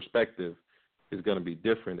everybody's perspective is going to be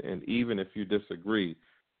different. And even if you disagree,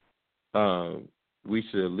 we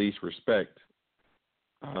should at least respect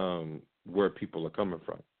where people are coming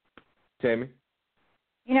from. Tammy?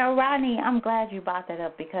 You know, Rodney, I'm glad you brought that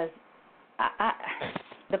up because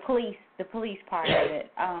the police part of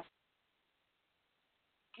it.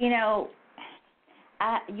 You know,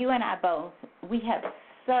 you and I both, we have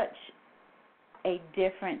such a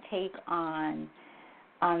different take on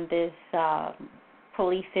this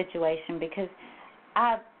police situation because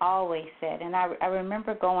I've always said, and I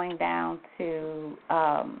remember going down to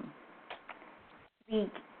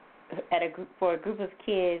speak for a group of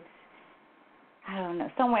kids. I don't know,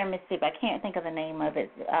 somewhere in Mississippi. I can't think of the name of it.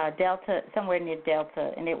 Delta, somewhere near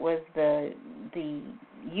Delta, and it was the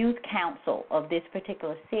youth council of this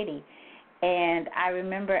particular city. And I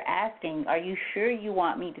remember asking, "Are you sure you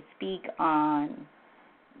want me to speak on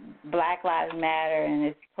Black Lives Matter and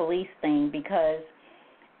this police thing?" Because,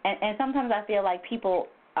 and sometimes I feel like people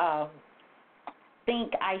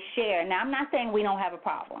think I share. Now, I'm not saying we don't have a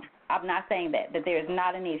problem. I'm not saying that there's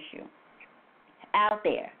not an issue out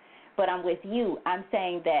there. But I'm with you. I'm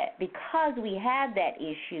saying that because we have that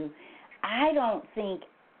issue, I don't think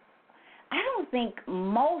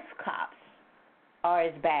most cops are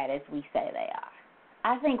as bad as we say they are.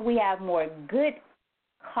 I think we have more good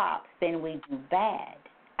cops than we do bad.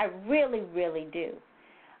 I really, really do.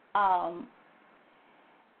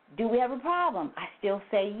 Do we have a problem? I still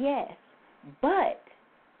say yes. But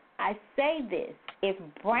I say this, if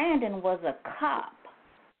Brandon was a cop,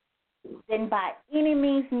 then by any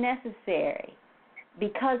means necessary,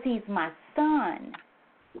 because he's my son,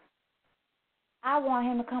 I want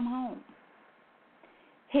him to come home.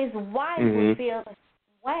 His wife would feel the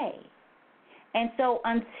same way. And so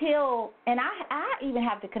and I even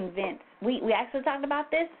have to convince, we actually talked about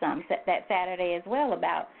this that Saturday as well,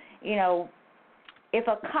 about, you know, if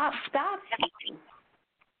a cop stops you,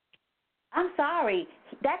 I'm sorry,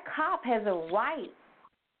 that cop has a right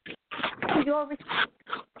to your respect.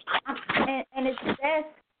 And it's best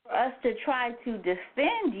for us to try to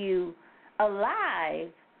defend you alive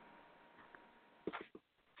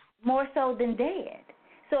more so than dead.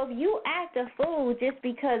 So if you act a fool just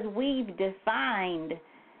because we've defined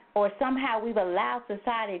or somehow we've allowed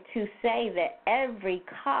society to say that every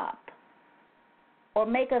cop, or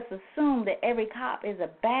make us assume that every cop is a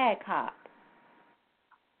bad cop,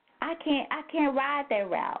 I can't ride that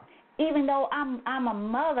route. Even though I'm a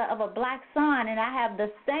mother of a black son and I have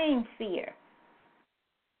the same fear.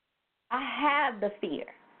 I have the fear.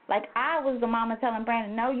 Like I was the mama telling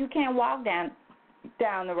Brandon, no, you can't walk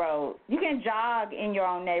down the road. You can jog in your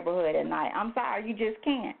own neighborhood at night. I'm sorry, you just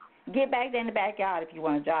can't. Get back there in the backyard if you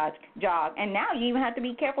want to jog. And now you even have to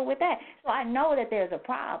be careful with that. So I know that there's a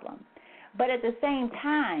problem. But at the same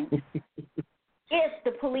time, if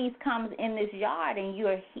the police comes in this yard and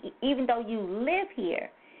even though you live here,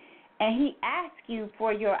 and he asks you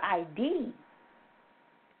for your ID,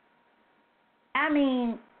 I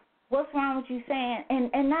mean, what's wrong with you saying?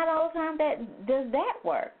 And not all the time does that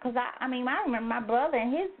work. Because I remember my brother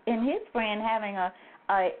and his friend having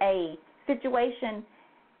a situation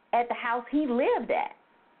at the house he lived at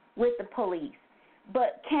with the police.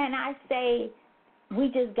 But can I say we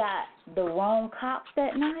just got the wrong cops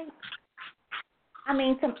that night? I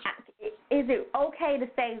mean, is it okay to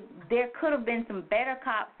say there could have been some better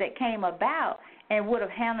cops that came about and would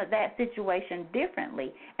have handled that situation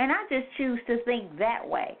differently? And I just choose to think that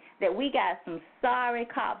way, that we got some sorry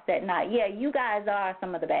cops that night. Yeah, you guys are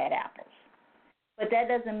some of the bad apples. But that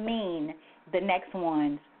doesn't mean the next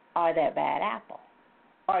ones are that bad apple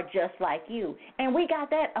or just like you. And we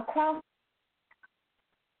got that across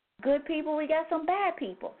good people. We got some bad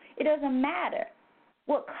people. It doesn't matter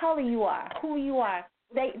what color you are, who you are.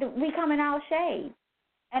 We come in all shades.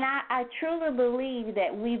 And I truly believe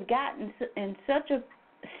that we've gotten in such a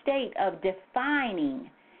state of defining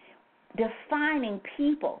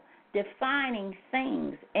people, defining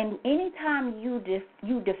things. And anytime you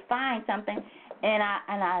define something, and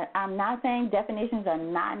I'm not saying definitions are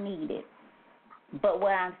not needed, but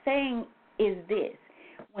what I'm saying is this.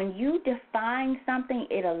 When you define something,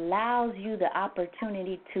 it allows you the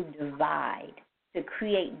opportunity to divide, to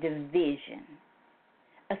create division,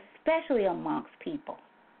 especially amongst people.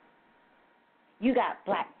 You got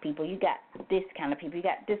black people, you got this kind of people, you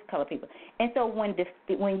got this color people. And so when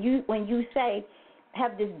you say,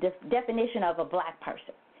 have this definition of a black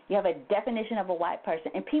person, you have a definition of a white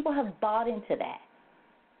person, and people have bought into that.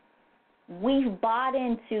 We've bought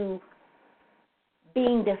into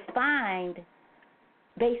being defined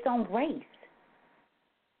based on race,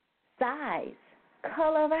 size,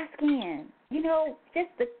 color of our skin. You know, just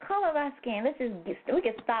the color of our skin. We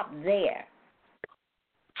can stop there.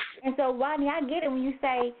 And so, Rodney, I get it when you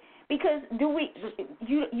say, Because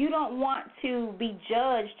you don't want to be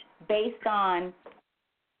judged based on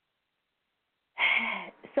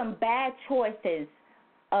some bad choices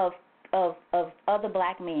of other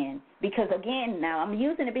black men. Because again, now I'm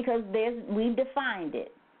using it because we've defined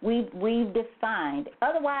it. We've defined.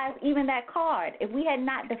 Otherwise, even that card, if we had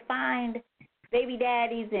not defined baby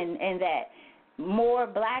daddies and that more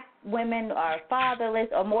black women are fatherless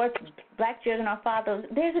or more black children are fatherless,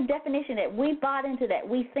 there's a definition that we bought into that.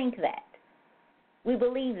 We think that. We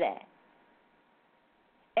believe that.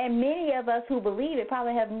 And many of us who believe it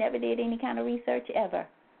probably have never did any kind of research ever.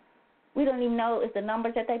 We don't even know if the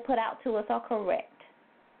numbers that they put out to us are correct.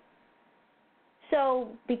 So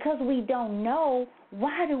because we don't know,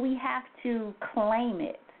 why do we have to claim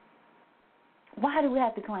it? Why do we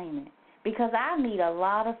have to claim it? Because I meet a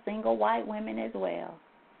lot of single white women as well.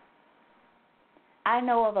 I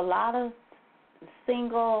know of a lot of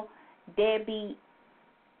single deadbeat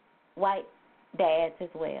white dads as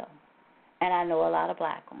well. And I know a lot of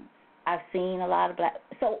black ones. I've seen a lot of black.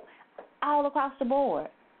 So all across the board.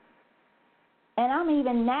 And I'm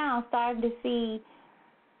even now starting to see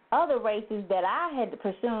other races that I had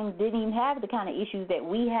presumed didn't even have the kind of issues that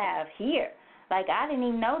we have here. Like I didn't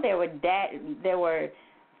even know there were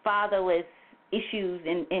fatherless issues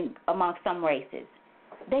in amongst some races.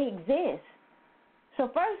 They exist. So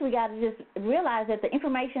first we got to just realize that the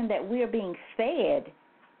information that we're being fed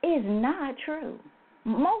is not true.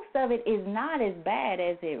 Most of it is not as bad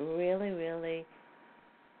as it really, really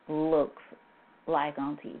looks like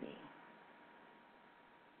on TV.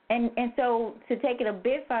 And so to take it a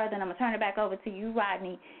bit further, and I'm going to turn it back over to you,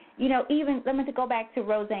 Rodney, even let me go back to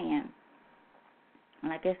Roseanne.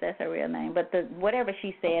 And I guess that's her real name. But whatever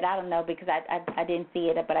she said, I don't know because I didn't see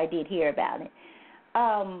it, but I did hear about it.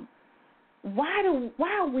 Why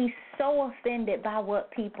are we so offended by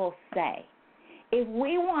what people say? If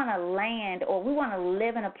we want to land or we want to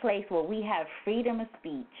live in a place where we have freedom of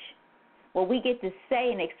speech, where we get to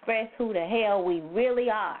say and express who the hell we really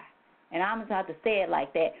are, and I'm going to have to say it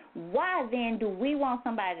like that, why then do we want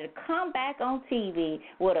somebody to come back on TV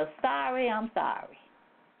with a sorry, I'm sorry?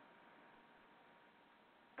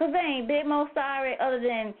 Because they ain't bit more sorry other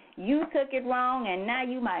than you took it wrong and now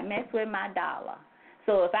you might mess with my dollar.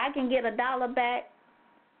 So if I can get $1 back,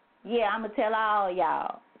 yeah, I'm going to tell all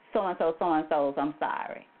y'all, so-and-so's I'm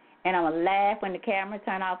sorry. And I'm going to laugh when the camera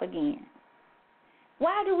turn off again.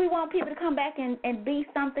 Why do we want people to come back and be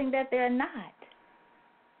something that they're not?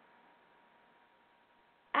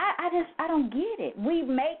 I don't get it. We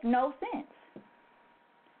make no sense.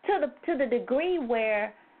 To the degree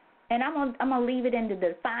where, and I'm gonna leave it in the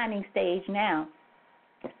defining stage now.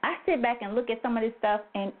 I sit back and look at some of this stuff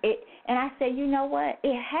and I say, you know what?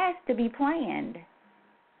 It has to be planned.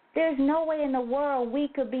 There's no way in the world we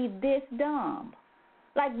could be this dumb.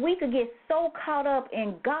 Like we could get so caught up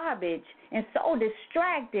in garbage and so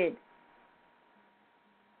distracted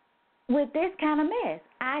with this kind of mess.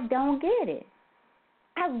 I don't get it.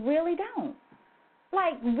 I really don't.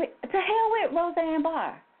 Like, to hell with Roseanne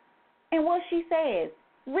Barr and what she says.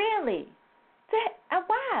 Really?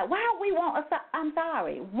 Why? Why we want I'm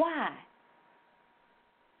sorry. Why?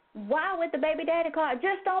 Why with the baby daddy card?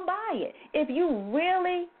 Just don't buy it. If you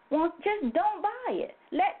really want, just don't buy it.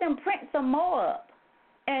 Let them print some more up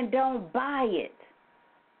and don't buy it.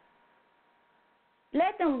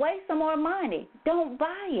 Let them waste some more money. Don't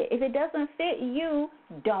buy it. If it doesn't fit you,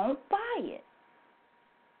 don't buy it.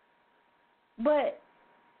 But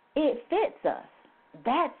it fits us.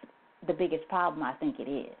 That's the biggest problem I think it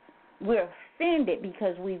is. We're offended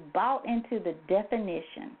because we've bought into the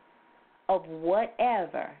definition of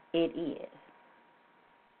whatever it is.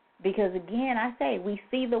 Because, again, I say we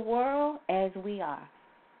see the world as we are.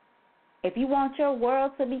 If you want your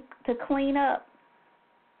world to clean up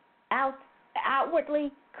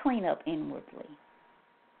outwardly, clean up inwardly.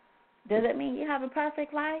 Does it mean you have a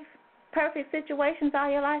perfect life? Perfect situations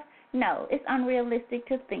all your life? No, it's unrealistic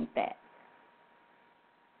to think that.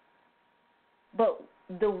 But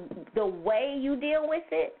the way you deal with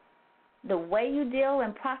it, the way you deal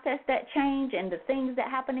and process that change and the things that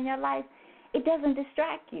happen in your life, it doesn't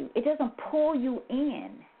distract you. It doesn't pull you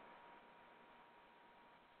in.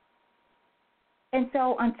 And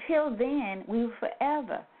so until then, we will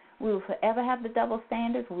forever have the double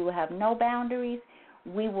standards. We will have no boundaries.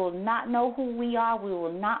 We will not know who we are. We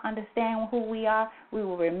will not understand who we are. We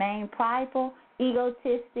will remain prideful,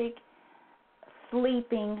 egotistic,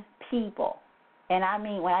 sleeping people. And I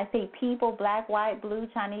mean, when I say people, black, white, blue,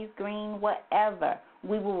 Chinese, green, whatever,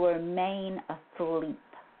 we will remain asleep.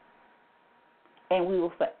 And we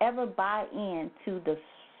will forever buy into the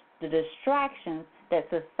distractions that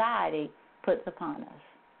society puts upon us.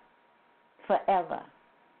 forever.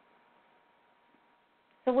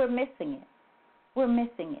 So we're missing it. We're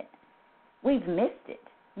missing it. We've missed it.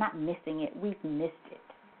 Not missing it. We've missed it.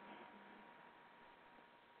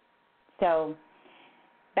 So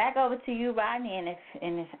back over to you, Rodney,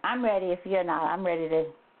 and if I'm ready, if you're not, I'm ready to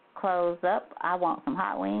close up. I want some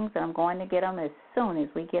hot wings, and I'm going to get them as soon as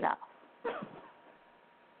we get off.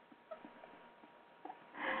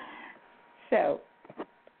 So.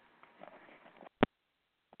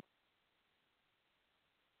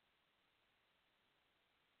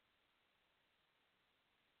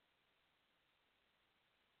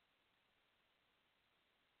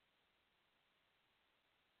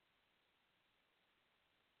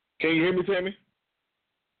 Can you hear me, Tammy?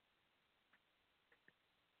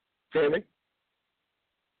 Tammy?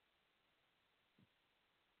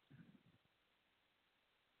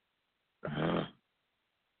 I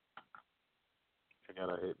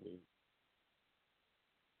gotta hit me.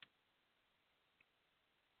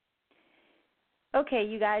 Okay,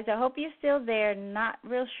 you guys, I hope you're still there. Not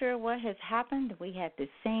real sure what has happened. We had the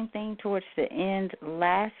same thing towards the end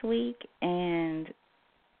last week, and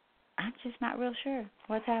I'm just not real sure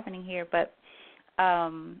what's happening here. But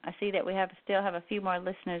I see that we still have a few more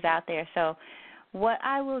listeners out there. So what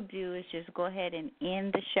I will do is just go ahead and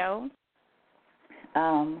end the show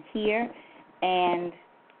here. And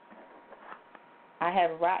I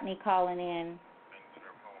have Rodney calling in.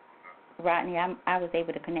 Rodney, I was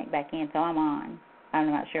able to connect back in, so I'm on. I'm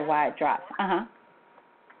not sure why it dropped.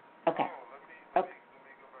 Okay.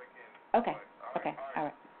 Okay. All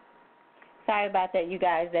right. Sorry about that, you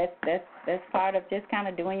guys. That's part of just kind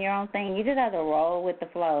of doing your own thing. You just have to roll with the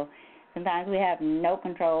flow. Sometimes we have no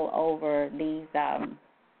control over these. I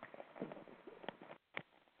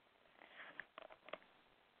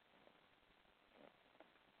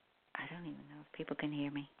don't even know if people can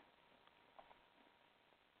hear me.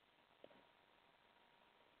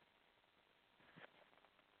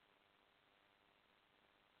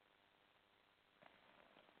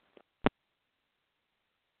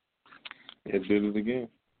 It did it again.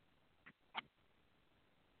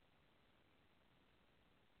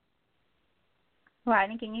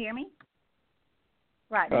 Rodney, can you hear me?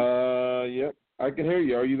 Rodney. Yep. I can hear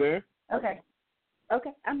you. Are you there? Okay,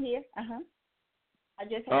 I'm here. I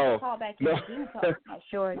just had to call back in again, so I'm not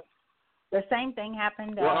sure. The same thing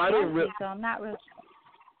happened last week, so I'm not real sure.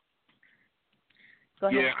 Go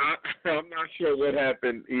ahead. Yeah, I'm not sure what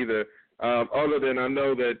happened either. Other than I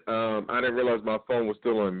know that I didn't realize my phone was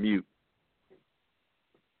still on mute.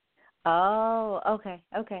 Oh, okay,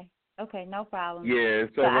 no problem. Yeah,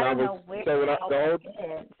 so the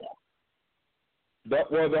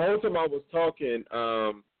whole time I was talking,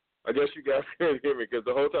 I guess you guys couldn't hear me because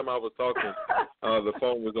the whole time I was talking, the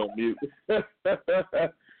phone was on mute. But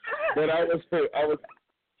I was,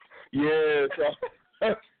 yeah.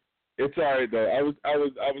 So it's all right though. I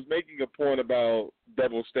was making a point about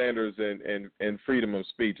double standards and freedom of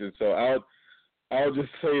speech, and so I'll just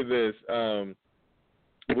say this.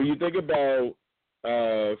 When you think about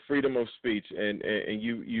freedom of speech, and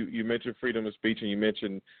you mentioned freedom of speech, and you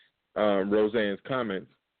mentioned Roseanne's comments,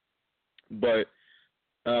 but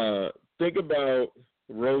think about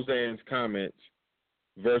Roseanne's comments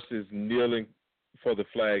versus kneeling for the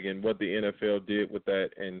flag and what the NFL did with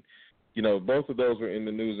that, and both of those were in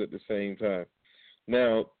the news at the same time.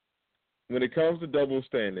 Now, when it comes to double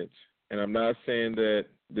standards, and I'm not saying that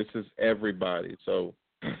this is everybody, so.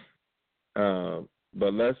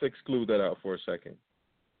 But let's exclude that out for a second.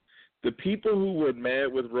 The people who were mad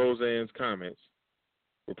with Roseanne's comments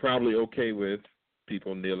were probably okay with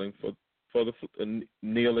people kneeling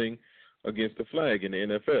kneeling against the flag in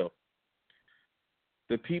the NFL.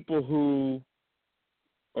 The people who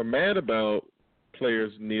are mad about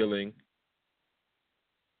players kneeling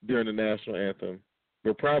during the national anthem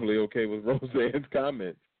were probably okay with Roseanne's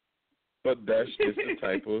comments. But that's just the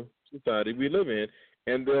type of society we live in.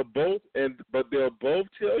 And they'll both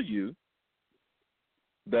tell you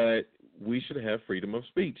that we should have freedom of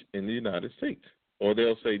speech in the United States. Or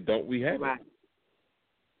they'll say, don't we have it?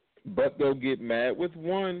 But they'll get mad with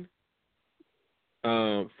one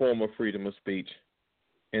form of freedom of speech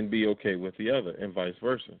and be okay with the other, and vice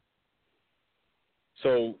versa.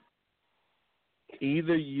 So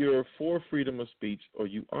either you're for freedom of speech or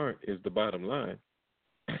you aren't is the bottom line.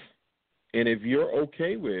 And if you're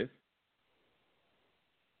okay with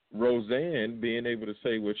Roseanne being able to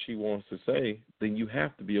say what she wants to say, then you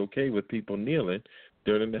have to be okay with people kneeling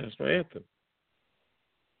during the national anthem.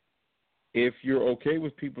 If you're okay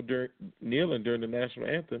with people kneeling during the national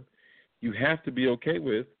anthem, you have to be okay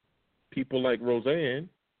with people like Roseanne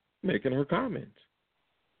making her comments.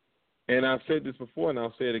 And I've said this before, and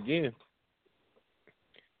I'll say it again.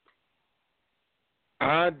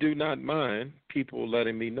 I do not mind people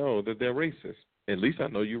letting me know that they're racist. At least I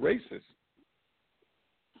know you're racist.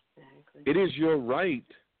 Exactly. It is your right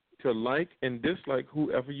to like and dislike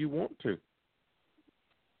whoever you want to.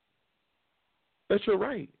 That's your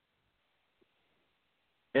right.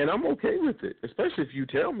 And I'm okay with it, especially if you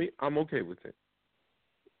tell me. I'm okay with it.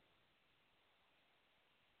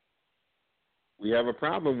 We have a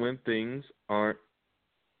problem when things aren't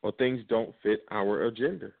or things don't fit our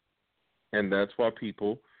agenda. And that's why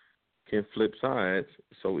people can flip sides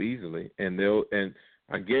so easily. And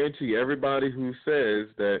I guarantee everybody who says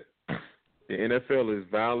that the NFL is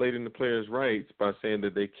violating the players' rights by saying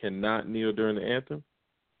that they cannot kneel during the anthem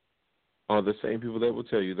are the same people that will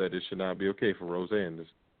tell you that it should not be okay for Roseanne to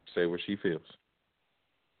say what she feels.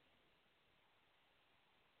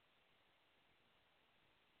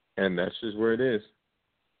 And that's just where it is.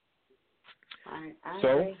 I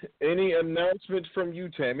So, agree. any announcements from you,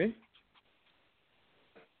 Tammy?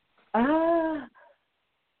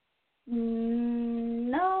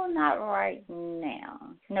 No, not right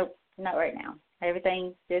now. Nope, not right now.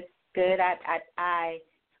 Everything's just good. I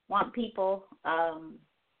want people. I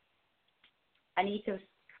need to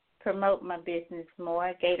promote my business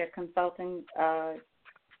more, Gator Consulting.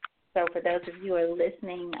 So for those of you who are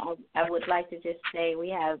listening, I would like to just say we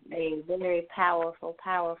have a very powerful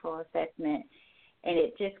assessment, and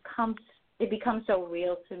it becomes so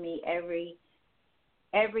real to me every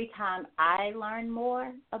time I learn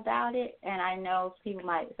more about it. And I know people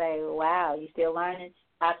might say, wow, you still learning?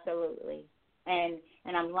 Absolutely. And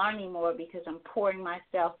I'm learning more because I'm pouring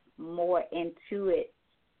myself more into it,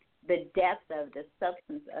 the depth of the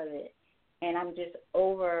substance of it. And I'm just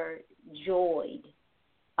overjoyed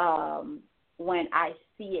when I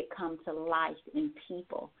see it come to life in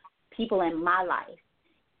people in my life.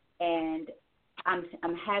 And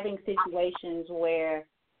I'm having situations where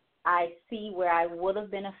I see where I would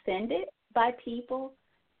have been offended by people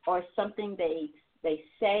or something they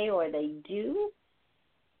say or they do,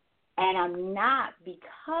 and I'm not,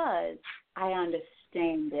 because I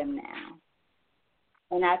understand them now.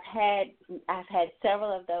 And I've had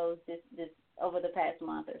several of those this over the past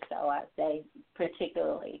month or so, I'd say,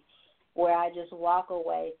 particularly, where I just walk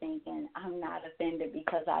away thinking I'm not offended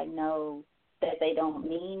because I know that they don't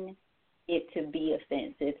mean it to be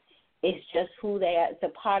offensive. It's just who they are. It's a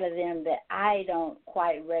part of them that I don't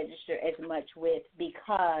quite register as much with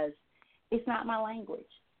because it's not my language.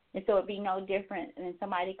 And so it'd be no different than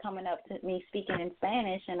somebody coming up to me speaking in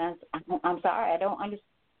Spanish, and I'm sorry, I don't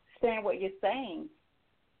understand what you're saying,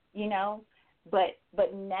 you know. But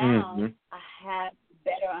now I have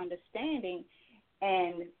better understanding,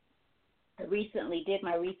 and I recently did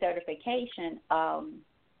my recertification,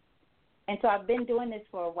 and so I've been doing this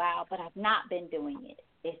for a while, but I've not been doing it,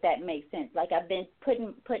 if that makes sense. Like I've been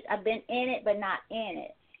I've been in it, but not in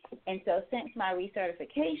it. And so since my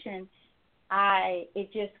recertification,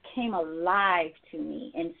 it just came alive to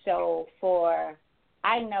me. And so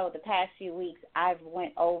I know the past few weeks I've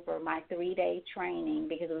went over my 3-day training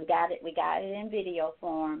because we got it in video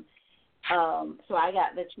form. So I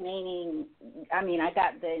got the training. I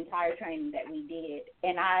got the entire training that we did,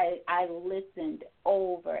 and I listened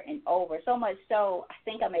over and over, so much so I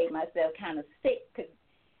think I made myself kind of sick because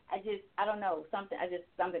I don't know, something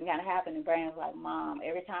kind of happened, and Brandon's like, Mom,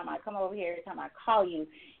 every time I come over here, every time I call you,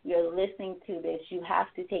 you're listening to this. You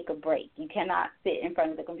have to take a break. You cannot sit in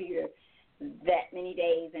front of the computer that many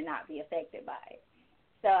days and not be affected by it.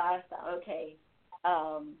 So I thought, okay,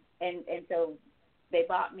 and so they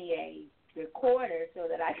bought me a recorder so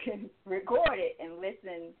that I can record it and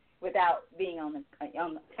listen without being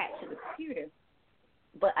attached to the computer.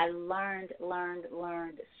 But I learned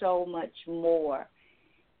so much more,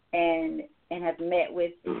 and have met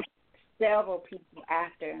with several people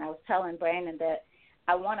after. And I was telling Brandon that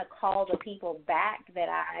I want to call the people back that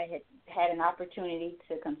I had an opportunity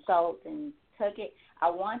to consult and took it. I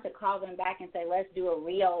want to call them back and say, let's do a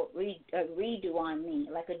redo on me,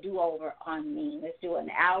 like a do-over on me. Let's do an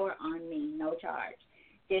hour on me, no charge,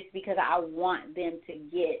 just because I want them to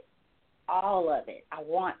get all of it. I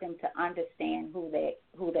want them to understand who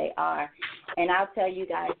they are. And I'll tell you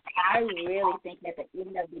guys, I really think at the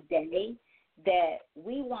end of the day that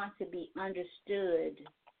we want to be understood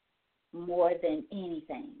more than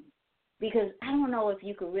anything, because I don't know if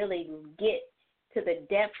you could really get to the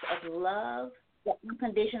depth of love, the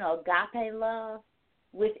unconditional agape love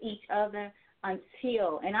with each other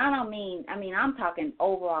until, and I'm talking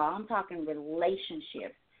overall, I'm talking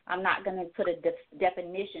relationships. I'm not going to put a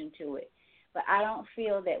definition to it, but I don't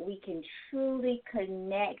feel that we can truly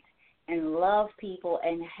connect and love people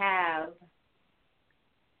and have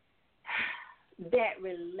that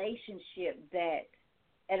relationship that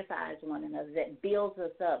edifies one another, that builds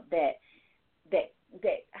us up, that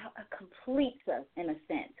completes us in a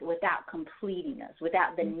sense without completing us,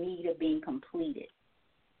 without the need of being completed.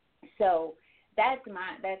 So that's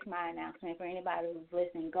my announcement for anybody who's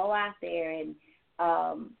listening. Go out there and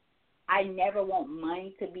I never want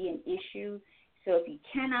money to be an issue. So if you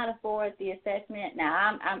cannot afford the assessment,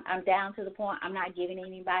 now I'm down to the point I'm not giving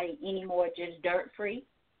anybody any more just dirt free,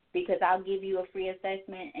 because I'll give you a free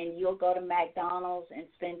assessment and you'll go to McDonald's and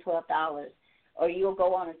spend $12, or you'll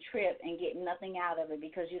go on a trip and get nothing out of it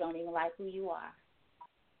because you don't even like who you are.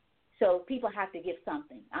 So people have to give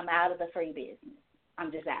something. I'm out of the free business.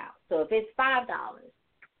 I'm just out. So if it's $5,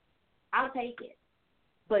 I'll take it.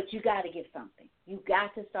 But you got to give something. You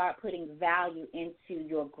got to start putting value into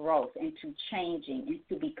your growth, into changing,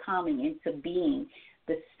 into becoming, into being.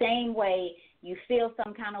 The same way you feel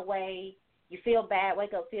some kind of way, you feel bad,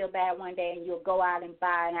 wake up, feel bad one day, and you'll go out and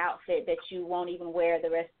buy an outfit that you won't even wear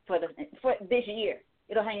for this year.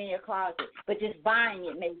 It'll hang in your closet. But just buying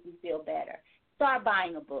it makes you feel better. Start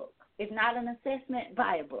buying a book. If not an assessment,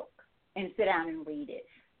 buy a book and sit down and read it.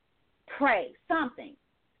 Pray, something.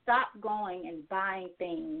 Stop going and buying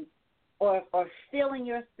things or filling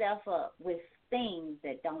yourself up with things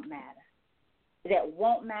that don't matter, that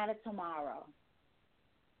won't matter tomorrow.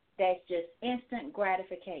 That's just instant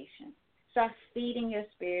gratification. Start feeding your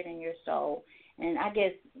spirit and your soul. And I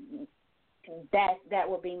guess that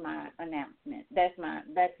will be my announcement. That's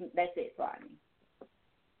it, Rodney.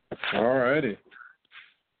 All righty.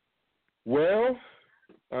 Well,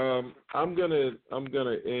 I'm gonna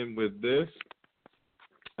end with this.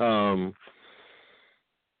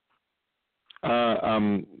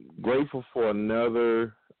 I'm grateful for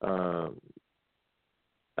another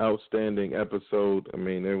outstanding episode. I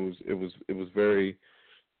mean, it was very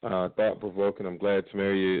thought provoking. I'm glad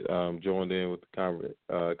Tamaria joined in with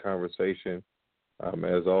the conversation.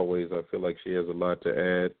 As always, I feel like she has a lot to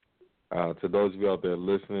add. To those of you out there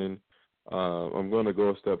listening, I'm going to go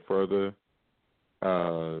a step further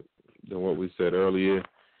than what we said earlier.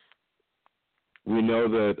 We know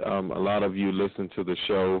that a lot of you listen to the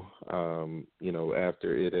show,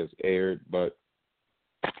 after it has aired. But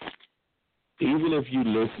even if you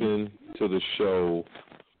listen to the show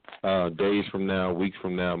days from now, weeks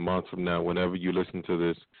from now, months from now, whenever you listen to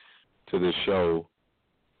this show,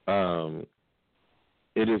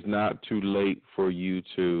 it is not too late for you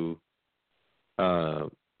to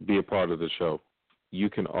be a part of the show. You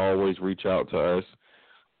can always reach out to us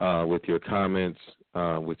with your comments,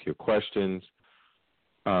 with your questions,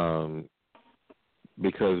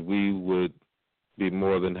 because we would be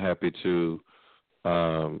more than happy to,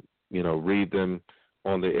 read them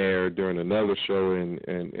on the air during another show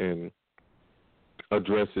and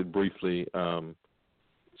address it briefly.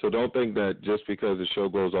 So don't think that just because the show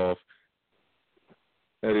goes off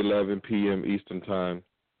at 11 p.m. Eastern Time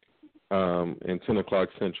and 10 o'clock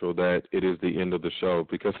Central that it is the end of the show,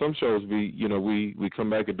 because some shows we come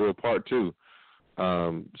back and do a part two.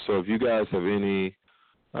 So if you guys have any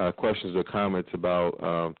questions or comments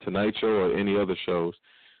about tonight's show or any other shows,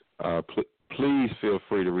 please feel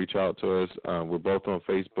free to reach out to us. We're both on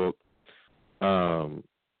Facebook,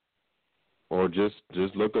 or just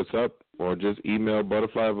look us up, or just email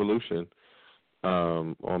Butterfly Evolution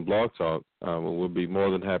on Blog Talk. We'll be more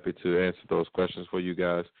than happy to answer those questions for you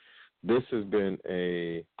guys. This has been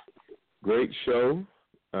a great show.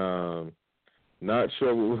 Not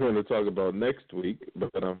sure what we're going to talk about next week, but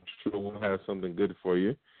I'm sure we'll have something good for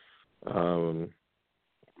you,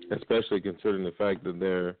 especially considering the fact that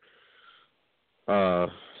there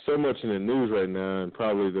so much in the news right now, and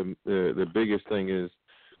probably the biggest thing is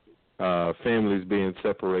families being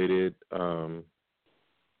separated,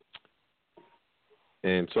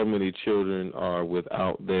 and so many children are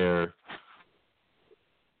without their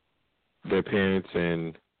parents,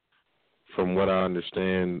 and from what I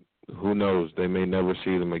understand, who knows, they may never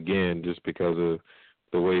see them again just because of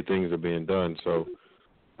the way things are being done. So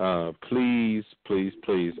please, please,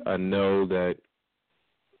 please, I know that,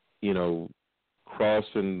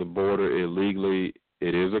 crossing the border illegally,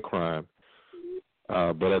 it is a crime.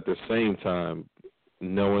 But at the same time,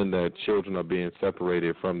 knowing that children are being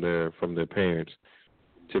separated from their parents,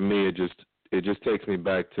 to me, it just takes me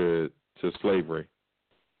back to slavery.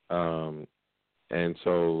 And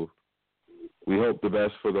so we hope the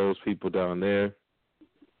best for those people down there.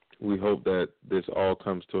 We hope that this all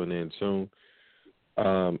comes to an end soon.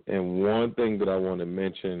 And one thing that I want to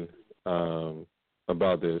mention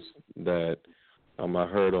about this that I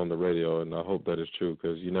heard on the radio, and I hope that is true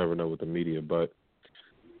because you never know with the media, but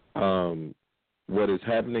what is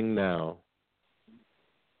happening now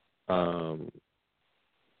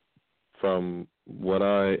from what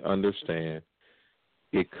I understand,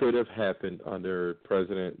 it could have happened under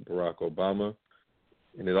President Barack Obama,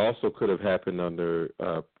 and it also could have happened under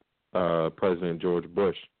President George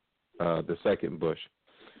Bush, the second Bush.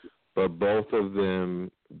 But both of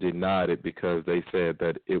them denied it because they said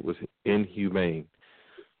that it was inhumane.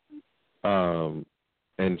 And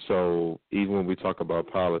so even when we talk about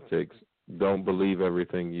politics, don't believe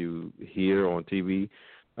everything you hear on TV.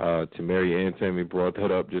 Tamari and Tammy brought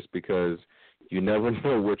that up just because you never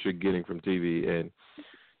know what you're getting from TV. And,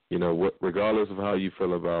 you know, regardless of how you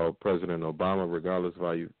feel about President Obama, regardless of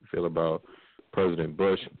how you feel about President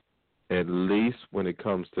Bush, at least when it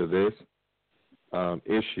comes to this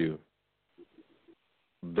issue,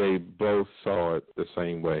 they both saw it the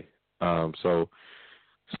same way. So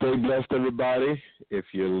stay blessed, everybody.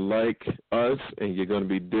 If you're like us and you're going to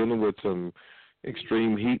be dealing with some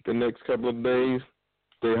extreme heat the next couple of days,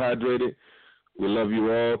 stay hydrated. We love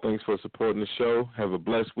you all. Thanks for supporting the show. Have a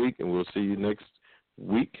blessed week, and we'll see you next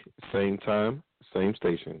week, same time, same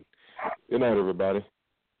station. Good night, everybody.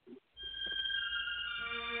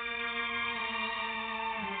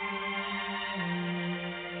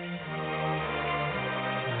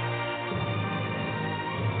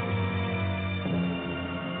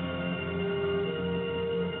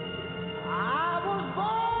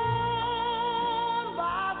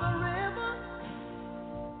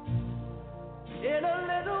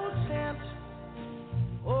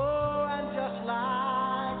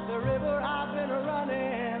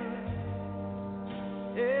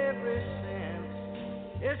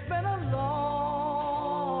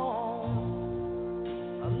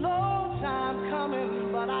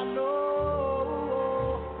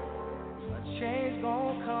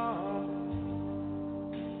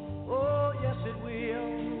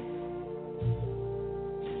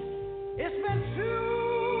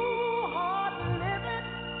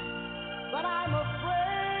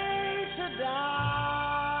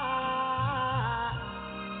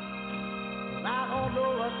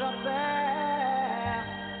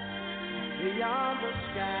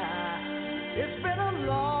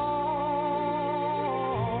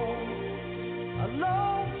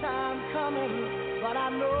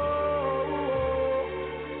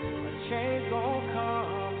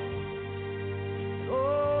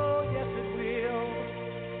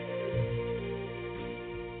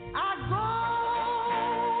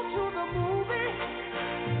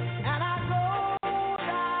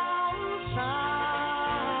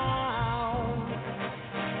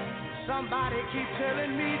 Keep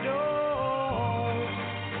telling me don't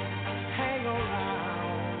hang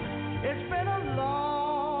around. It's been a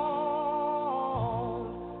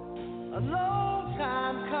long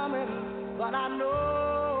time coming, but I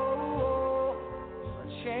know a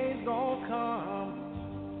change gonna come.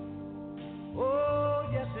 Oh,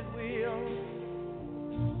 yes it will.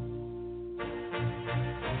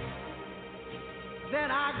 Then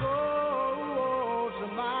I go to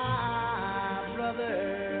my brother.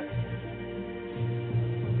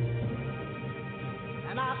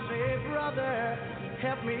 And I say, brother,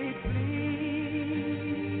 help me please.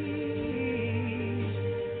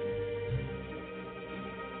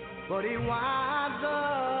 But he winds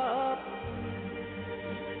up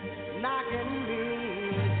knocking me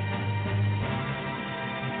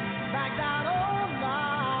back down on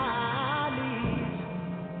my knees.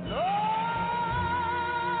 Lord,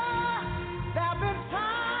 there have been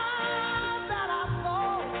times that I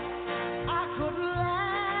thought I could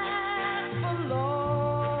last alone.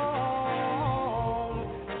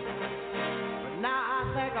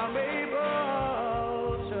 I'm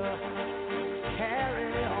able to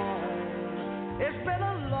carry on. It's been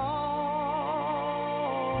a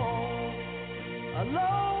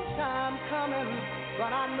long time coming,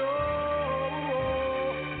 but I know